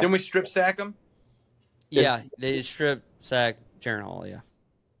 Yeah. Didn't we strip sack them? Yeah, they strip sack Jaren Hall. Yeah.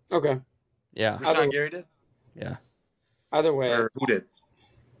 Okay. Yeah. Rashawn Gary did. Yeah. Either way, or who did?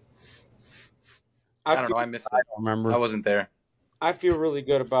 I don't know. I missed it. I don't remember. I wasn't there. I feel really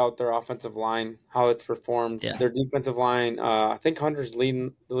good about their offensive line, how it's performed. Yeah. Their defensive line, I think Hunter's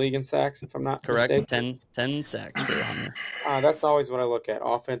leading the league in sacks, if I'm not mistaken. 10 sacks for Hunter. That's always what I look at,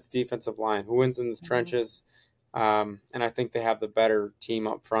 offense, defensive line. Who wins in the trenches? And I think they have the better team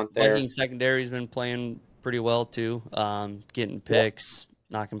up front there. Viking secondary's been playing pretty well, too. Getting picks,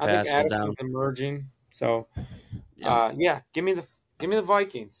 knocking passes down. Emerging. So, give me the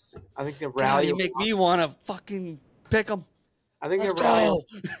Vikings. I think they rally. You make me want to fucking pick them. I think they're rallying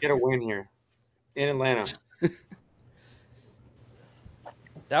to get a win here in Atlanta.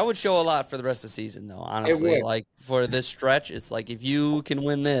 That would show a lot for the rest of the season, though, honestly. Like, for this stretch, it's like if you can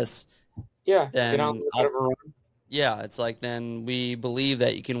win this, then get on a bit of a run. Yeah, it's like then we believe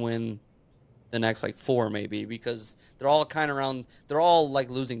that you can win the next, 4 maybe, because they're all they're all,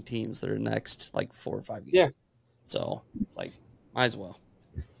 losing teams their next, 4 or 5 games. Yeah. So, it's might as well.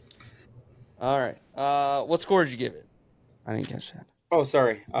 All right. What score did you give it? I didn't catch that. Oh,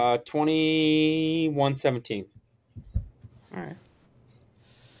 sorry. 21-17. All right. A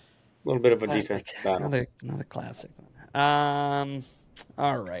little bit of a defense battle. Another classic one.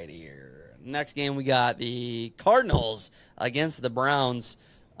 All right, here. Next game, we got the Cardinals against the Browns.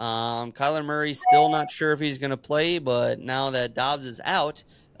 Kyler Murray still not sure if he's going to play, but now that Dobbs is out,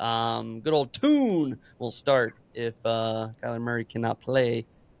 good old Tune will start if Kyler Murray cannot play.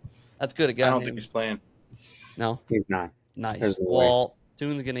 That's good. I don't think he's playing. No? He's not. Nice. Well,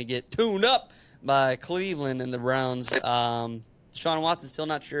 Tune's going to get tuned up by Cleveland and the Browns. Deshaun Watson's still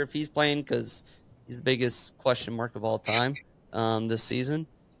not sure if he's playing because he's the biggest question mark of all time this season.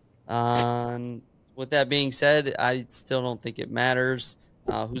 With that being said, I still don't think it matters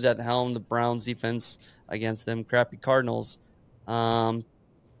who's at the helm. The Browns defense against them crappy Cardinals.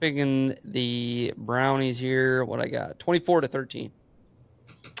 Picking the Brownies here. What I got? 24-13.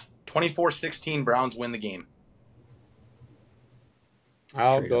 24-16. Browns win the game.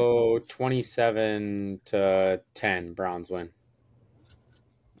 I'll go 27-10. Browns win.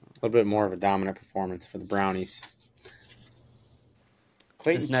 A little bit more of a dominant performance for the Brownies.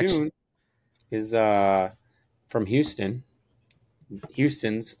 Clayton Tune is from Houston.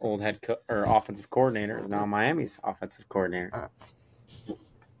 Houston's old offensive coordinator is now Miami's offensive coordinator.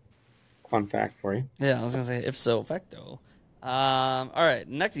 Fun fact for you. Yeah, I was gonna say if so facto. All right,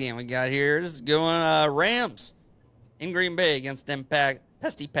 next game we got here is going Rams in Green Bay against them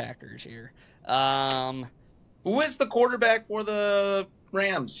pesty Packers here. Who is the quarterback for the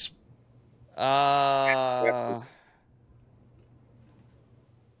Rams?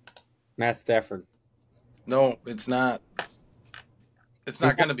 Matt Stafford. No, it's not. It's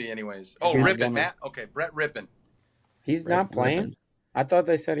not going to be anyways. Oh, Rippon. Matt. Okay, Brett Rippon. He's not playing? Rippon. I thought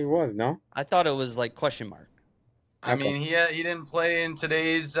they said he was, no? I thought it was like question mark. I mean, he didn't play in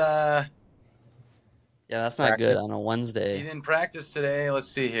today's yeah, that's not practice. Good on a Wednesday. He didn't practice today. Let's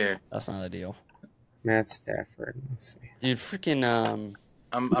see here. That's not a deal. Matt Stafford. Let's see. Dude, freaking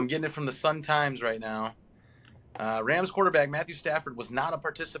I'm getting it from the Sun Times right now. Rams quarterback Matthew Stafford was not a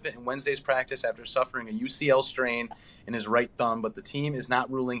participant in Wednesday's practice after suffering a UCL strain in his right thumb, but the team is not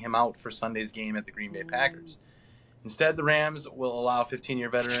ruling him out for Sunday's game at the Green Bay Packers. Instead, the Rams will allow 15-year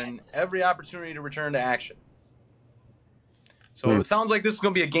veteran every opportunity to return to action. So it sounds like this is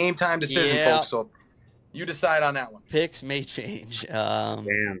going to be a game-time decision, folks, so you decide on that one. Picks may change.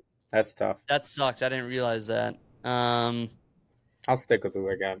 Damn, that's tough. That sucks. I didn't realize that. I'll stick with who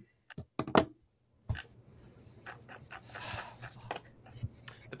I got.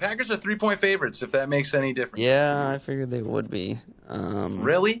 The Packers are 3-point favorites, if that makes any difference. Yeah, I figured they would be.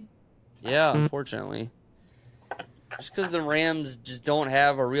 Really? Yeah, unfortunately. Just because the Rams just don't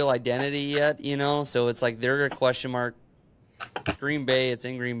have a real identity yet, so it's like they're a question mark. Green Bay, it's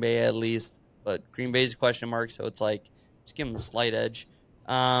in Green Bay at least, but Green Bay's a question mark, so it's like just give them a slight edge.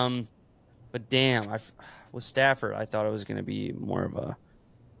 But damn, with Stafford, I thought it was going to be more of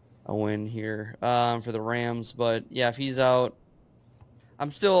a win here for the Rams. But yeah, if he's out,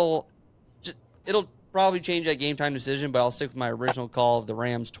 it'll probably change that game time decision, but I'll stick with my original call of the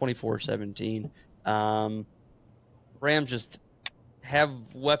Rams 24-17. Rams just have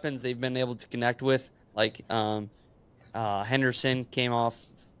weapons they've been able to connect with, like Henderson came off.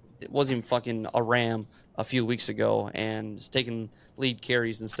 It wasn't even fucking a Ram a few weeks ago and is taking lead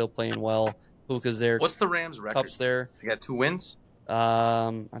carries and still playing well. Puka's there. What's the Rams' record? Cup's there. They got 2 wins?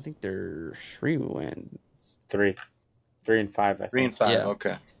 I think they're 3 wins. 3 and 5. I think. 3 and 5. Yeah.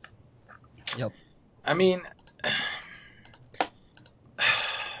 Okay. Yep. I mean,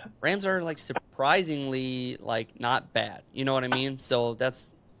 Rams are like surprisingly like not bad. You know what I mean? So that's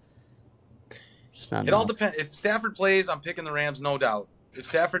just not. It all depends. If Stafford plays, I'm picking the Rams, no doubt. If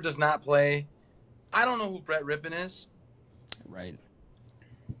Stafford does not play, I don't know who Brett Rippon is. Right.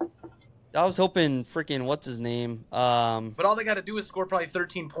 I was hoping freaking what's his name? But all they got to do is score probably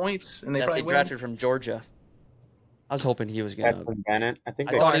 13 points, and they probably win. Drafted from Georgia. I was hoping he was gonna. That's from Bennett. I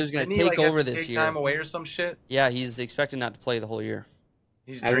thought he was gonna take over this year. Time away or some shit. Yeah, he's expected not to play the whole year.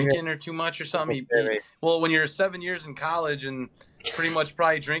 He's drinking or too much or something. Well, when you're 7 years in college and pretty much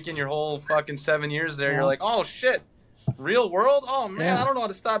probably drinking your whole fucking 7 years there, you're like, oh shit, real world. Oh man, I don't know how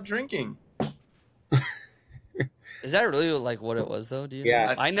to stop drinking. Is that really like what it was though? Do you?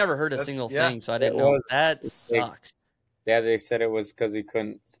 Yeah, I never heard a single thing, so I didn't know. That sucks. Yeah, they said it was because he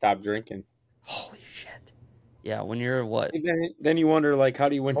couldn't stop drinking. Holy shit! Yeah, when you're what? Then you wonder like, how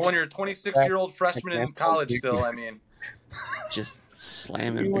do you win? Well, when you're a 26-year-old freshman in college still, I mean, just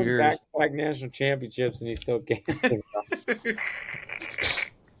slamming he beers. Went back national championships and he still can't.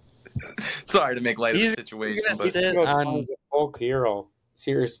 Sorry to make light of the situation, but sit on a folk hero.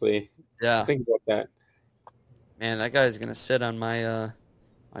 Seriously, yeah. Think about that. Man, that guy's gonna sit on my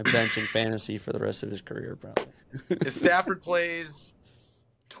my bench in fantasy for the rest of his career, probably. If Stafford plays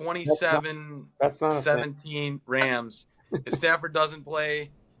 27-17 Rams, if Stafford doesn't play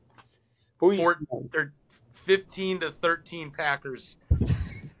 15-13 Packers.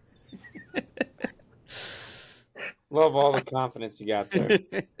 Love all the confidence you got there.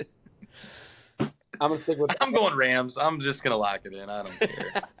 I'm going Rams. I'm just gonna lock it in. I don't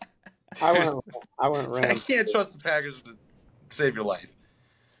care. I went Rams. I can't trust the Packers to save your life.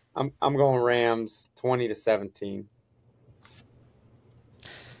 I'm going Rams 20-17.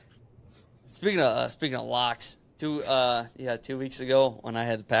 Speaking of locks, 2 weeks ago when I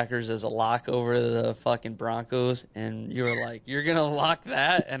had the Packers as a lock over the fucking Broncos, and you were like, "You're gonna lock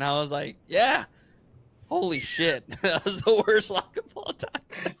that," and I was like, "Yeah." Holy shit. That was the worst lock of all time.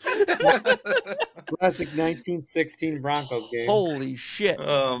 Classic 1916 Broncos game. Holy shit.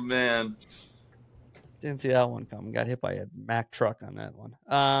 Oh, man. Didn't see that one coming. Got hit by a Mack truck on that one.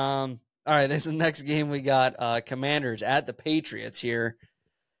 All right, this is the next game we got. Commanders at the Patriots here.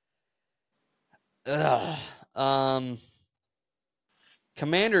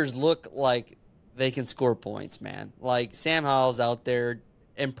 Commanders look like they can score points, man. Like, Sam Howell's out there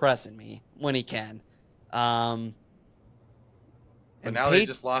impressing me when he can. But now they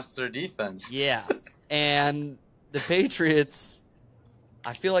just lost their defense. Yeah. And the Patriots,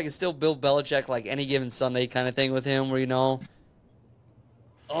 I feel like it's still Bill Belichick, like any given Sunday kind of thing with him where,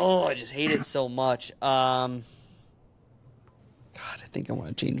 I just hate it so much. God, I think I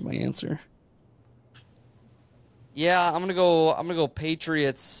want to change my answer. Yeah, I'm gonna go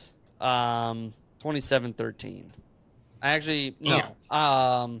Patriots 27-13.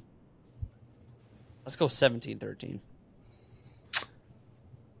 Let's go 17-13.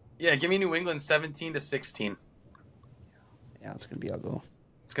 Yeah, give me New England 17-16. Yeah, it's gonna be ugly.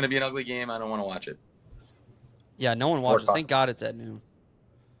 It's gonna be an ugly game. I don't want to watch it. Yeah, no one watches. Thank God it's at noon.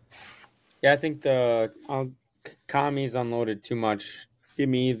 Yeah, I think the commies unloaded too much. Give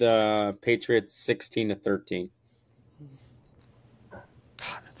me the Patriots 16-13.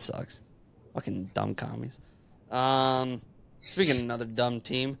 God, that sucks. Fucking dumb commies. Speaking of another dumb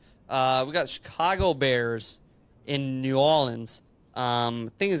team, we got Chicago Bears in New Orleans. I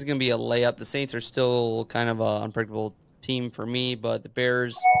think it's going to be a layup. The Saints are still kind of an unpredictable team for me, but the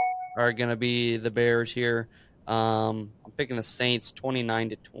Bears are going to be the Bears here. I'm picking the Saints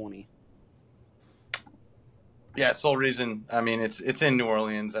 29-20. Yeah, sole reason. I mean, it's in New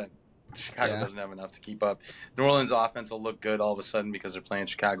Orleans. Chicago doesn't have enough to keep up. New Orleans' offense will look good all of a sudden because they're playing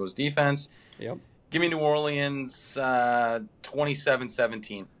Chicago's defense. Yep. Give me New Orleans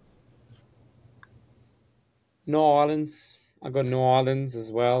 27-17. New Orleans. I'll go New Orleans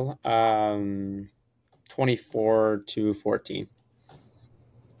as well. 24-14.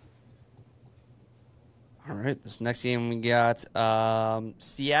 All right, this next game we got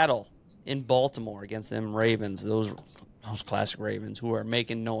Seattle in Baltimore against them Ravens. Those classic Ravens who are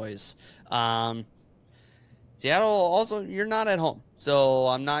making noise. Seattle, also, you're not at home, so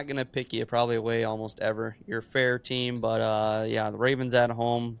I'm not going to pick you probably away almost ever. You're a fair team, but, the Ravens at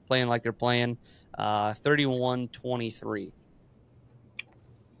home, playing like they're playing, 31-23.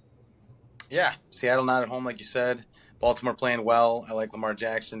 Yeah, Seattle not at home, like you said. Baltimore playing well. I like Lamar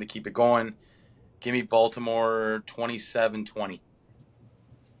Jackson to keep it going. Give me Baltimore 27-20.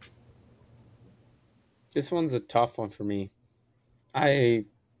 This one's a tough one for me. I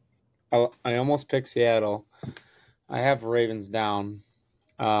almost picked Seattle. I have Ravens down.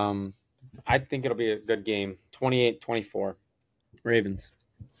 I think it'll be a good game. 28-24. Ravens.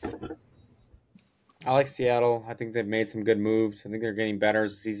 I like Seattle. I think they've made some good moves. I think they're getting better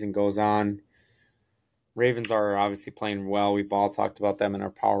as the season goes on. Ravens are obviously playing well. We've all talked about them in our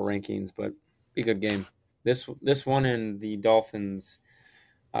power rankings, but be a good game. This one and the Dolphins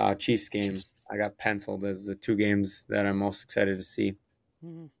Chiefs game, I got penciled as the two games that I'm most excited to see.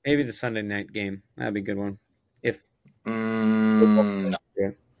 Mm-hmm. Maybe the Sunday night game. That'd be a good one. No.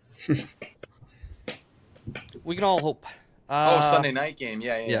 We can all hope. Sunday night game.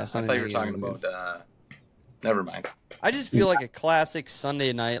 Yeah. I thought you were talking about. Never mind. I just feel like a classic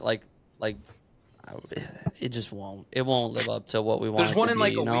Sunday night, like it just won't. It won't live up to what we want. There's one in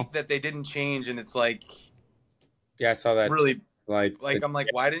like a week that they didn't change, and it's like. Yeah, I saw that. Really. Like I'm like,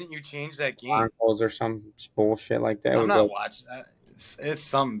 why didn't you change that game? Broncos or some bullshit like that. I'm not watching that. It's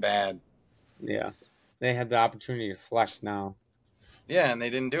something bad. Yeah, they had the opportunity to flex now. Yeah, and they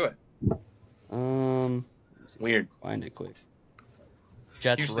didn't do it. Weird. Find it quick.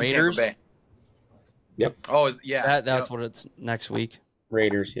 Jets Houston, Raiders. Yep. Oh, That's what it's next week.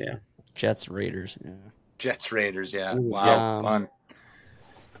 Raiders, yeah. Jets Raiders, yeah. Jets Raiders, yeah. Wow, fun.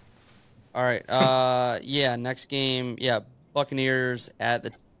 All right. Yeah. Next game. Yeah. Buccaneers at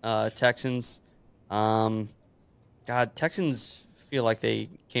the Texans. God, Texans feel like they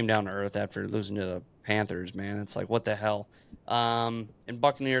came down to earth after losing to the Panthers. Man, it's like what the hell. And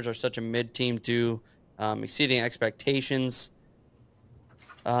Buccaneers are such a mid team too, exceeding expectations.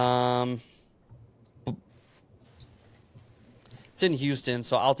 It's in Houston,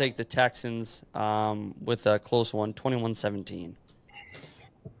 so I'll take the Texans with a close one, 21-17.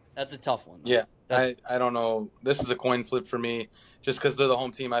 That's a tough one, though. Yeah, I don't know. This is a coin flip for me. Just because they're the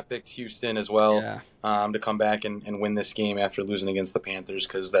home team, I picked Houston as well to come back and win this game after losing against the Panthers,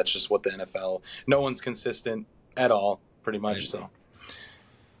 because that's just what the NFL – no one's consistent at all, pretty much. Right. So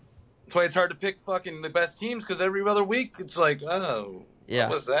that's why it's hard to pick fucking the best teams, because every other week it's like, oh, what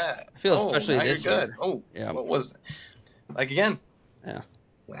was that? I feel especially this year. Good. Oh, what was it? Like, again,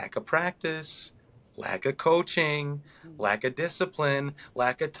 lack of practice, lack of coaching, lack of discipline,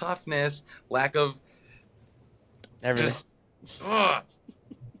 lack of toughness, lack of everything.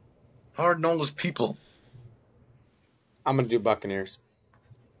 Hard-nosed people. I'm going to do Buccaneers.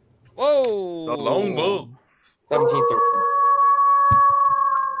 Whoa! The Lone Wolf. 17-13.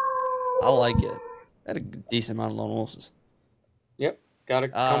 I like it. Had a decent amount of lone wolves. Yep. Got to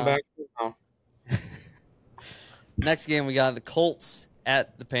come back now. Next game, we got the Colts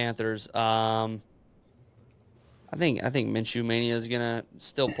at the Panthers. I think Minshew Mania is gonna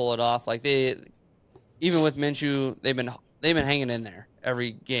still pull it off. Like even with Minshew, they've been hanging in there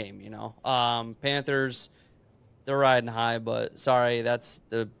every game. Panthers, they're riding high, but sorry,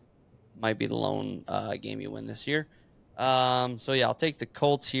 might be the lone game you win this year. So yeah, I'll take the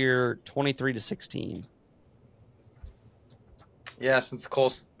Colts here, 23-16. Yeah, since the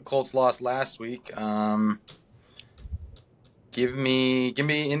Colts lost last week, give me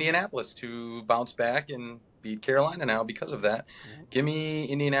Indianapolis to bounce back and beat Carolina now because of that. Give me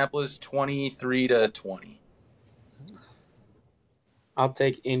Indianapolis 23-20. I'll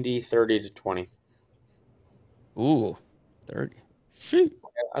take Indy 30-20. Ooh, 30. Shoot.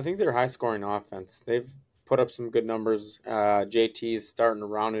 I think they're high-scoring offense. They've put up some good numbers. JT's starting to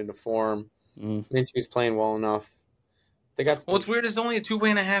round into form. Minshew's playing well enough. They got. What's weird is only a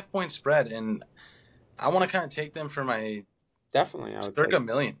 2.5 point spread, and I want to kind of take them for my definitely. I would circa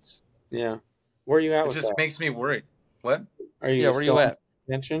millions. Yeah. Where are you at? It just makes me worried. What? Are you? Yeah, where are you at?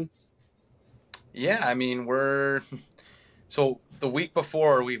 Mention? Yeah, I mean so the week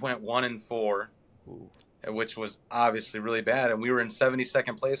before we went 1-4, which was obviously really bad, and we were in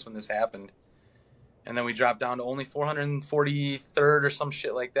 72nd place when this happened, and then we dropped down to only 443rd or some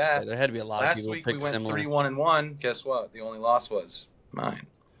shit like that. Yeah, there had to be a lot of people Last week we went 3-1-1. Guess what? The only loss was mine.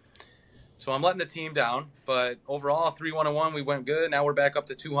 So I'm letting the team down, but overall 3-1-1, we went good. Now we're back up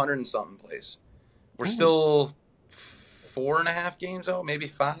to 200 and something place. We're still 4.5 games out, maybe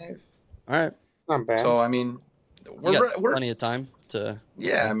 5. All right, not bad. So I mean, we're plenty of time to.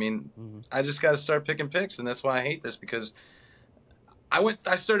 Yeah, I mean, I just got to start picking picks, and that's why I hate this, because I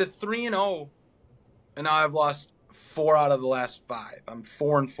started 3-0, and now I've lost 4 out of the last 5. I'm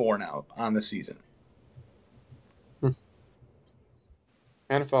 4-4 now on the season.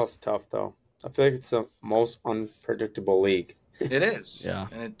 NFL's tough, though. I feel like it's the most unpredictable league. It is. Yeah.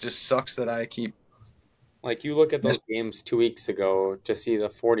 And it just sucks that I keep... Like, you look at those games 2 weeks ago to see the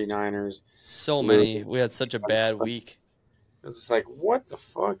 49ers. So many. We had such a bad week. It's just like, what the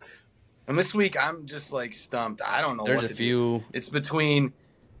fuck? And this week, I'm just, like, stumped. I don't know There's what to a few. do. It's between...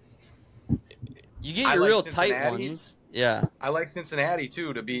 You get your real tight ones. Yeah. I like Cincinnati,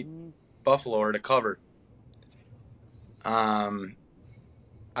 too, to beat Buffalo or to cover.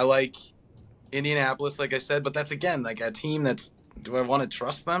 I like Indianapolis, like I said, but that's, again, like a team that's... Do I want to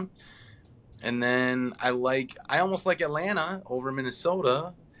trust them? And then I almost like Atlanta over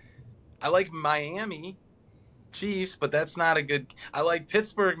Minnesota. I like Miami Chiefs, but that's not a good... I like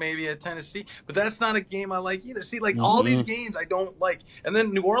Pittsburgh maybe at Tennessee, but that's not a game I like either. See, like all these games I don't like. And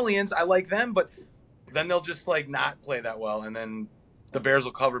then New Orleans, I like them, but then they'll just like not play that well. And then the Bears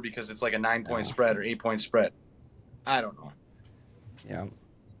will cover because it's like a 9-point spread or 8-point spread. I don't know. Yeah.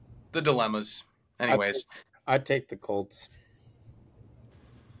 The dilemmas. Anyways. I'd take the Colts.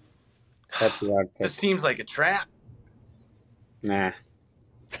 This seems like a trap. Nah.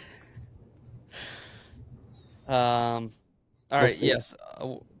 All right. Yes.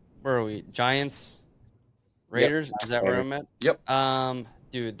 Where are we? Giants, Raiders. Yep. Is that where I'm at? Yep.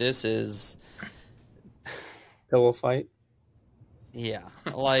 Dude, this is pillow fight. Yeah,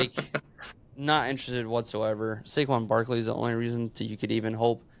 like not interested whatsoever. Saquon Barkley is the only reason you could even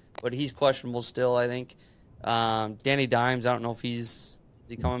hope, but he's questionable still. I think. Danny Dimes. I don't know if is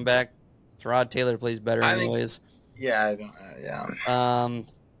he coming back. Tyrod Taylor plays better anyways. I don't. Yeah.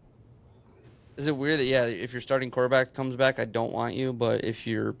 Is it weird that, if your starting quarterback comes back, I don't want you, but if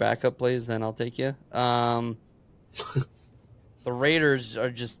your backup plays, then I'll take you? The Raiders are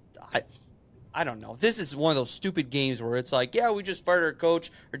just I don't know. This is one of those stupid games where it's like, we just fired our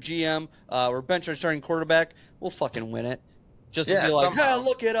coach or GM. We're bench our starting quarterback. We'll fucking win it. Just to be like,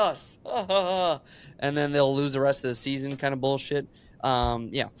 look at us. And then they'll lose the rest of the season kind of bullshit.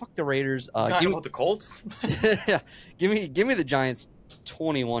 Fuck the Raiders. Talking about the Colts? Yeah. Give me the Giants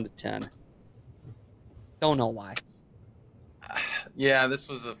 21-10. Don't know why. Yeah, this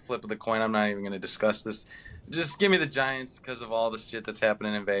was a flip of the coin. I'm not even going to discuss this. Just give me the Giants because of all the shit that's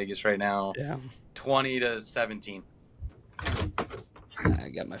happening in Vegas right now. Yeah. 20-17. I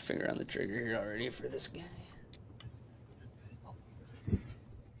got my finger on the trigger here already for this guy.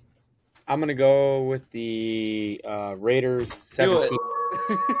 I'm going to go with the Raiders 17. I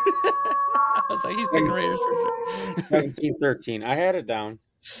was like, he's picking Raiders for sure. 17-13. I had it down.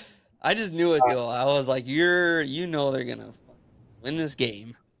 I just knew it, though. I was like, they're going to win this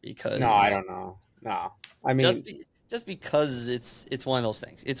game because... No, I don't know. No. I mean... Just because it's one of those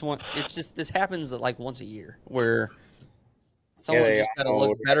things. It's just, this happens like once a year where someone's just got to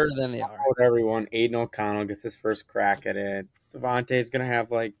look better than they are. Everyone, Aiden O'Connell gets his first crack at it. Devontae's going to have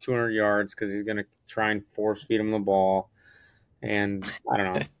like 200 yards because he's going to try and force feed him the ball. And I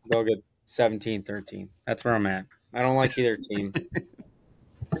don't know. They'll get 17-13. That's where I'm at. I don't like either team.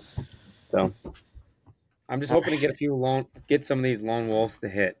 So I'm just hoping to get some of these lone wolves to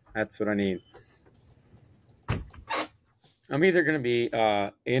hit. That's what I need. I'm either going to be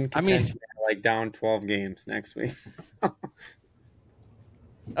in contention like down 12 games next week.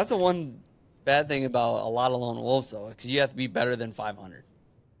 That's the one bad thing about a lot of lone wolves, though, because you have to be better than 500.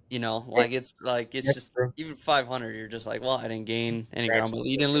 It's just true. Even 500, you're just like, well, I didn't gain any ground, but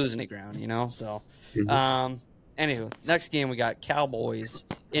you didn't lose any ground, So, anywho, next game we got Cowboys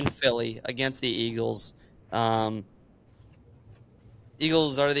in Philly against the Eagles.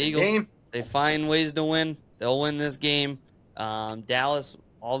 Eagles are the Eagles. Game. They find ways to win. They'll win this game. Dallas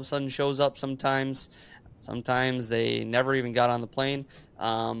all of a sudden shows up sometimes. Sometimes they never even got on the plane.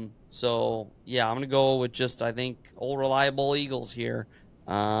 I'm going to go with just, I think, old reliable Eagles here.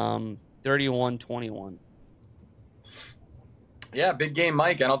 31-21. Yeah, big game,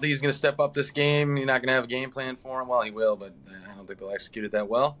 Mike. I don't think he's going to step up this game. You're not going to have a game plan for him. Well, he will, but I don't think they'll execute it that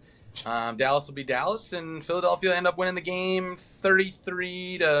well. Dallas will be Dallas, and Philadelphia will end up winning the game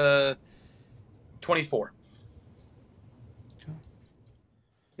 33-24.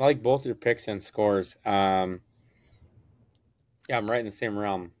 I like both your picks and scores. I'm right in the same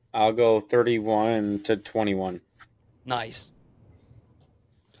realm. I'll go 31-21. Nice.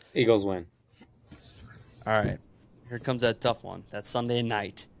 Eagles win. All right. Here comes that tough one. That Sunday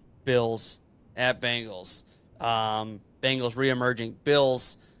night. Bills at Bengals. Bengals reemerging.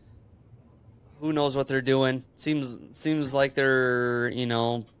 Bills, who knows what they're doing. Seems like they're,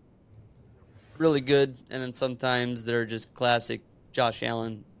 really good. And then sometimes they're just classic Josh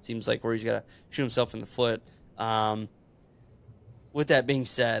Allen. Seems like where he's got to shoot himself in the foot. With that being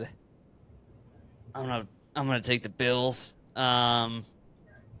said, I'm gonna take the Bills. I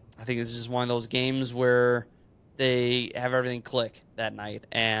think it's just one of those games where they have everything click that night,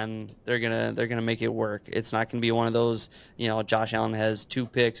 and they're gonna make it work. It's not gonna be one of those, Josh Allen has 2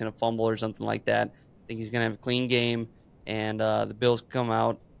 picks and a fumble or something like that. I think he's gonna have a clean game, and the Bills come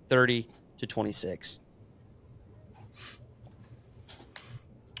out 30-26.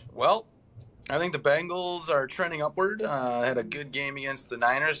 Well, I think the Bengals are trending upward. Had a good game against the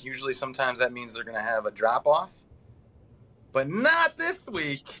Niners. Usually, sometimes that means they're going to have a drop-off. But not this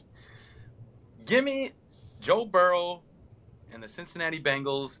week. Give me Joe Burrow and the Cincinnati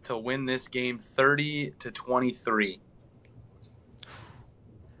Bengals to win this game 30-23.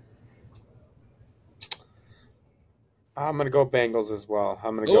 I'm going to go Bengals as well.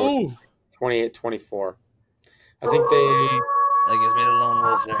 I'm going to go 28-24. I think they... That gives me the lone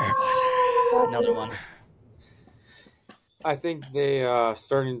wolf there, but another one. I think they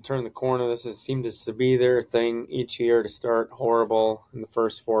starting to turn the corner. This seems to be their thing each year, to start horrible in the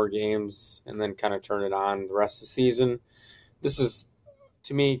first 4 games and then kind of turn it on the rest of the season. This is,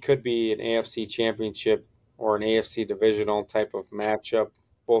 to me, could be an AFC championship or an AFC divisional type of matchup.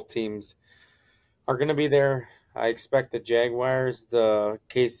 Both teams are going to be there. I expect the Jaguars, the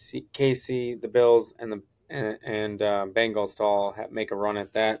KC, the Bills, and the Bengals to all make a run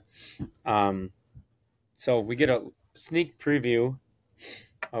at that. So we get a sneak preview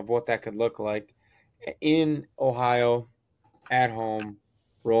of what that could look like in Ohio, at home,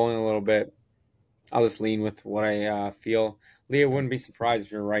 rolling a little bit. I'll just lean with what I feel. Leah, wouldn't be surprised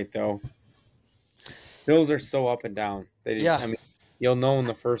if you're right, though. Bills are so up and down. You'll know in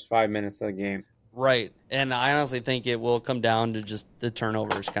the first 5 minutes of the game. Right. And I honestly think it will come down to just the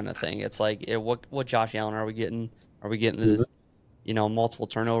turnovers kind of thing. It's like, what Josh Allen are we getting? Are we getting the, multiple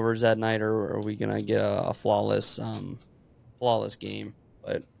turnovers that night, or are we going to get a flawless game?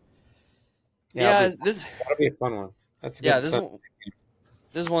 But that'll be a fun one. That's a good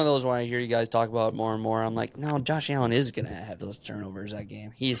this is one of those when I hear you guys talk about it more and more, I'm like, no, Josh Allen is going to have those turnovers that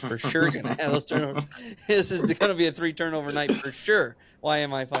game. He's for sure going to have those turnovers. This is going to be a 3 turnover night for sure. Why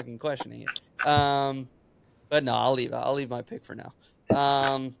am I fucking questioning it? But no, I'll leave my pick for now.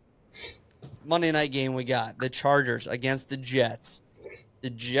 Monday night game, we got the Chargers against the Jets. The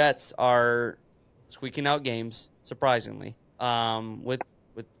Jets are squeaking out games, surprisingly, with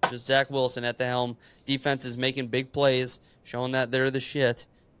just Zach Wilson at the helm. Defense is making big plays, showing that they're the shit.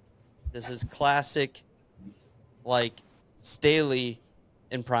 This is classic, like, Staley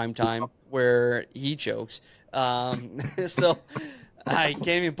in prime time where he chokes. So I can't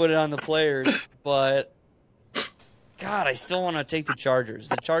even put it on the players, but God, I still want to take the Chargers.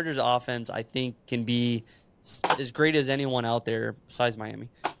 The Chargers offense, I think, can be as great as anyone out there besides Miami,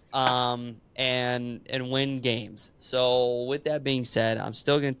 and win games. So with that being said, I'm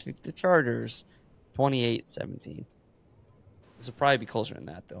still going to take the Chargers 28-17. This will probably be closer than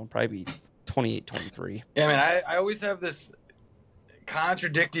that, though. It'll probably be 28-23. Yeah, man, I always have this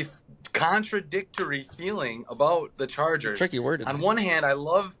contradictory feeling about the Chargers. Tricky word. On one hand, I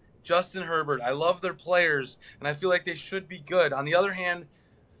love Justin Herbert. I love their players, and I feel like they should be good. On the other hand,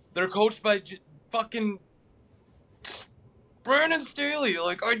 they're coached by fucking Brandon Staley.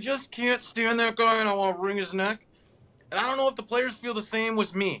 Like, I just can't stand that guy, and I want to wring his neck. And I don't know if the players feel the same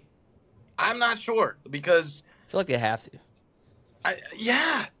with me. I'm not sure, because I feel like they have to. I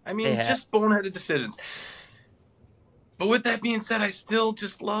mean, just boneheaded decisions. But with that being said, I still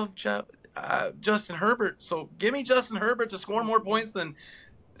just love Justin Herbert. So give me Justin Herbert to score more points than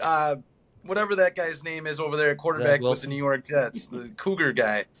whatever that guy's name is over there at quarterback with the New York Jets, the Cougar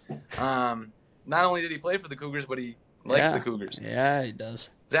guy. Not only did he play for the Cougars, but he likes the Cougars. Yeah, he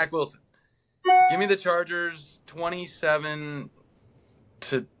does. Zach Wilson. Give me the Chargers 27-19.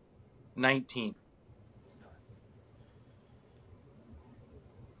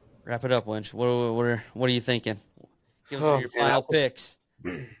 Wrap it up, Winch. What are you thinking? Give us your final picks.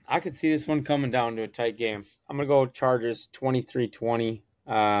 I could see this one coming down to a tight game. I'm going to go Chargers 23-20.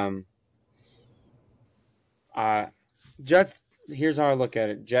 Jets, here's how I look at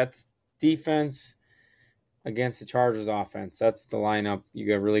it. Jets defense against the Chargers offense. That's the lineup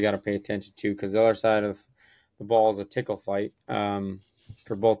you really got to pay attention to, because the other side of the ball is a tickle fight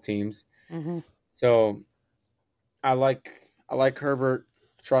for both teams. Mm-hmm. So I like Herbert.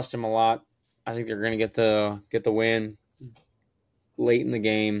 Trust him a lot. I think they're going to get the win late in the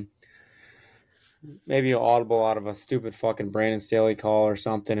game. Maybe an audible out of a stupid fucking Brandon Staley call or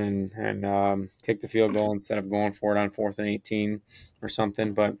something, and take the field goal instead of going for it on 4th and 18 or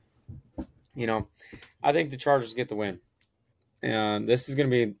something. But I think the Chargers get the win. And this is going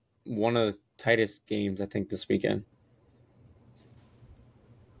to be one of the tightest games, I think, this weekend.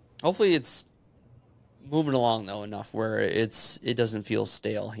 Hopefully it's moving along, though, enough where it doesn't feel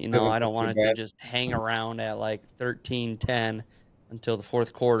stale. I don't want it to just hang around at like 13-10 until the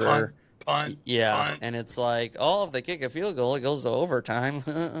fourth quarter. Punt. And it's like, if they kick a field goal, it goes to overtime.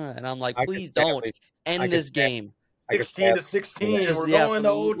 And I'm like, please don't end this game. 16-16. We're going to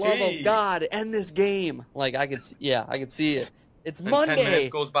OT. Love of God, end this game. Like, I could see it. It's Monday. 10 minutes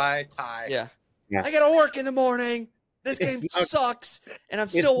goes by, tie. Yeah. I got to work in the morning. This game sucks, and I'm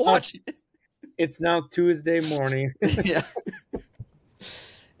still watching it. It's now Tuesday morning. Yeah.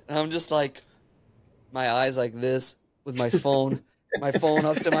 And I'm just like, my eyes like this with my phone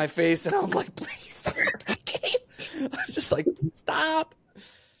up to my face, and I'm like, please stop the game. I'm just like, stop.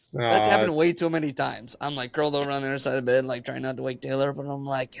 That's happened way too many times. I'm like curled over on the other side of the bed, like trying not to wake Taylor, but I'm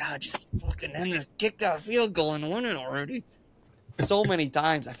like, God, just fucking end this kicked out field goal and win it already. So many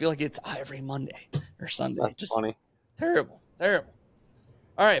times. I feel like it's every Monday or Sunday. That's just funny. Terrible. All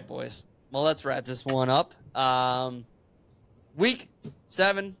right, boys. Well, let's wrap this one up. Week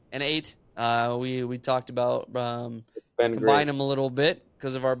 7 and 8. We talked about combine them a little bit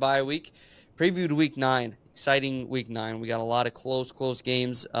because of our bye week. Previewed week 9. Exciting week 9. We got a lot of close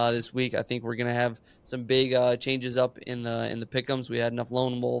games this week. I think we're gonna have some big changes up in the pick'ems. We had enough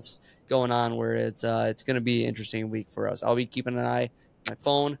lone wolves going on where it's gonna be an interesting week for us. I'll be keeping an eye on my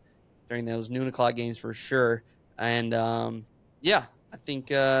phone during those noon o'clock games for sure. And I think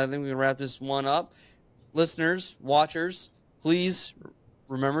we can wrap this one up. Listeners, watchers, please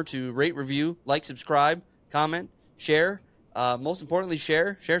remember to rate, review, like, subscribe, comment, share. Most importantly,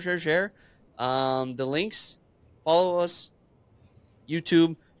 share. The links, follow us,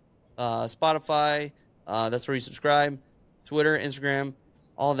 YouTube, Spotify. That's where you subscribe. Twitter, Instagram,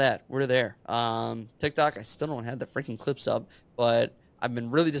 all that. We're there. TikTok, I still don't have the freaking clips up, but I've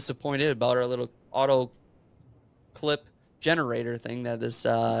been really disappointed about our little auto clip generator thing that this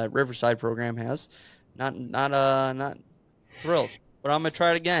Riverside program has. Not thrilled, but I'm gonna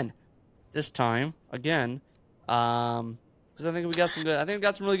try it again. This time again, because I think we got some good. I think we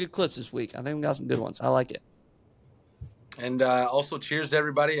got some really good clips this week. I think we got some good ones. I like it. And also, cheers to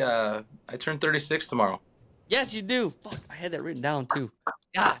everybody. I turn 36 tomorrow. Yes, you do. Fuck, I had that written down too.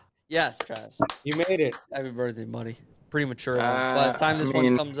 God, yes, Travis. You made it. Happy birthday, buddy. Premature one. By the time this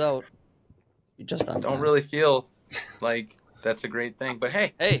one comes out, you just on time. Don't really feel like that's a great thing, but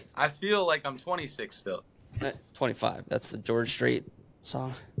hey, I feel like I'm 26 still. 25. That's the George Strait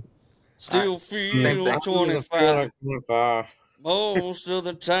song. Still feel 25 most of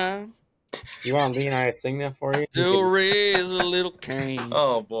the time. You want Lee and I to sing that for you? Still raise a little cane.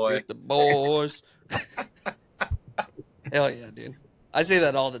 Oh boy, with the boys. Hell yeah, dude! I say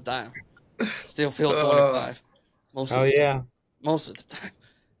that all the time. Still feel 25 most of the time. Most of the time.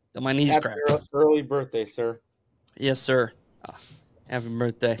 Till my knees crack. Early birthday, sir. Yes, sir. Happy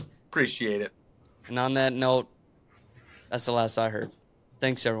birthday. Appreciate it. And on that note, that's the last I heard.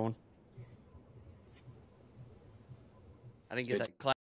 Thanks, everyone. I didn't get that clap.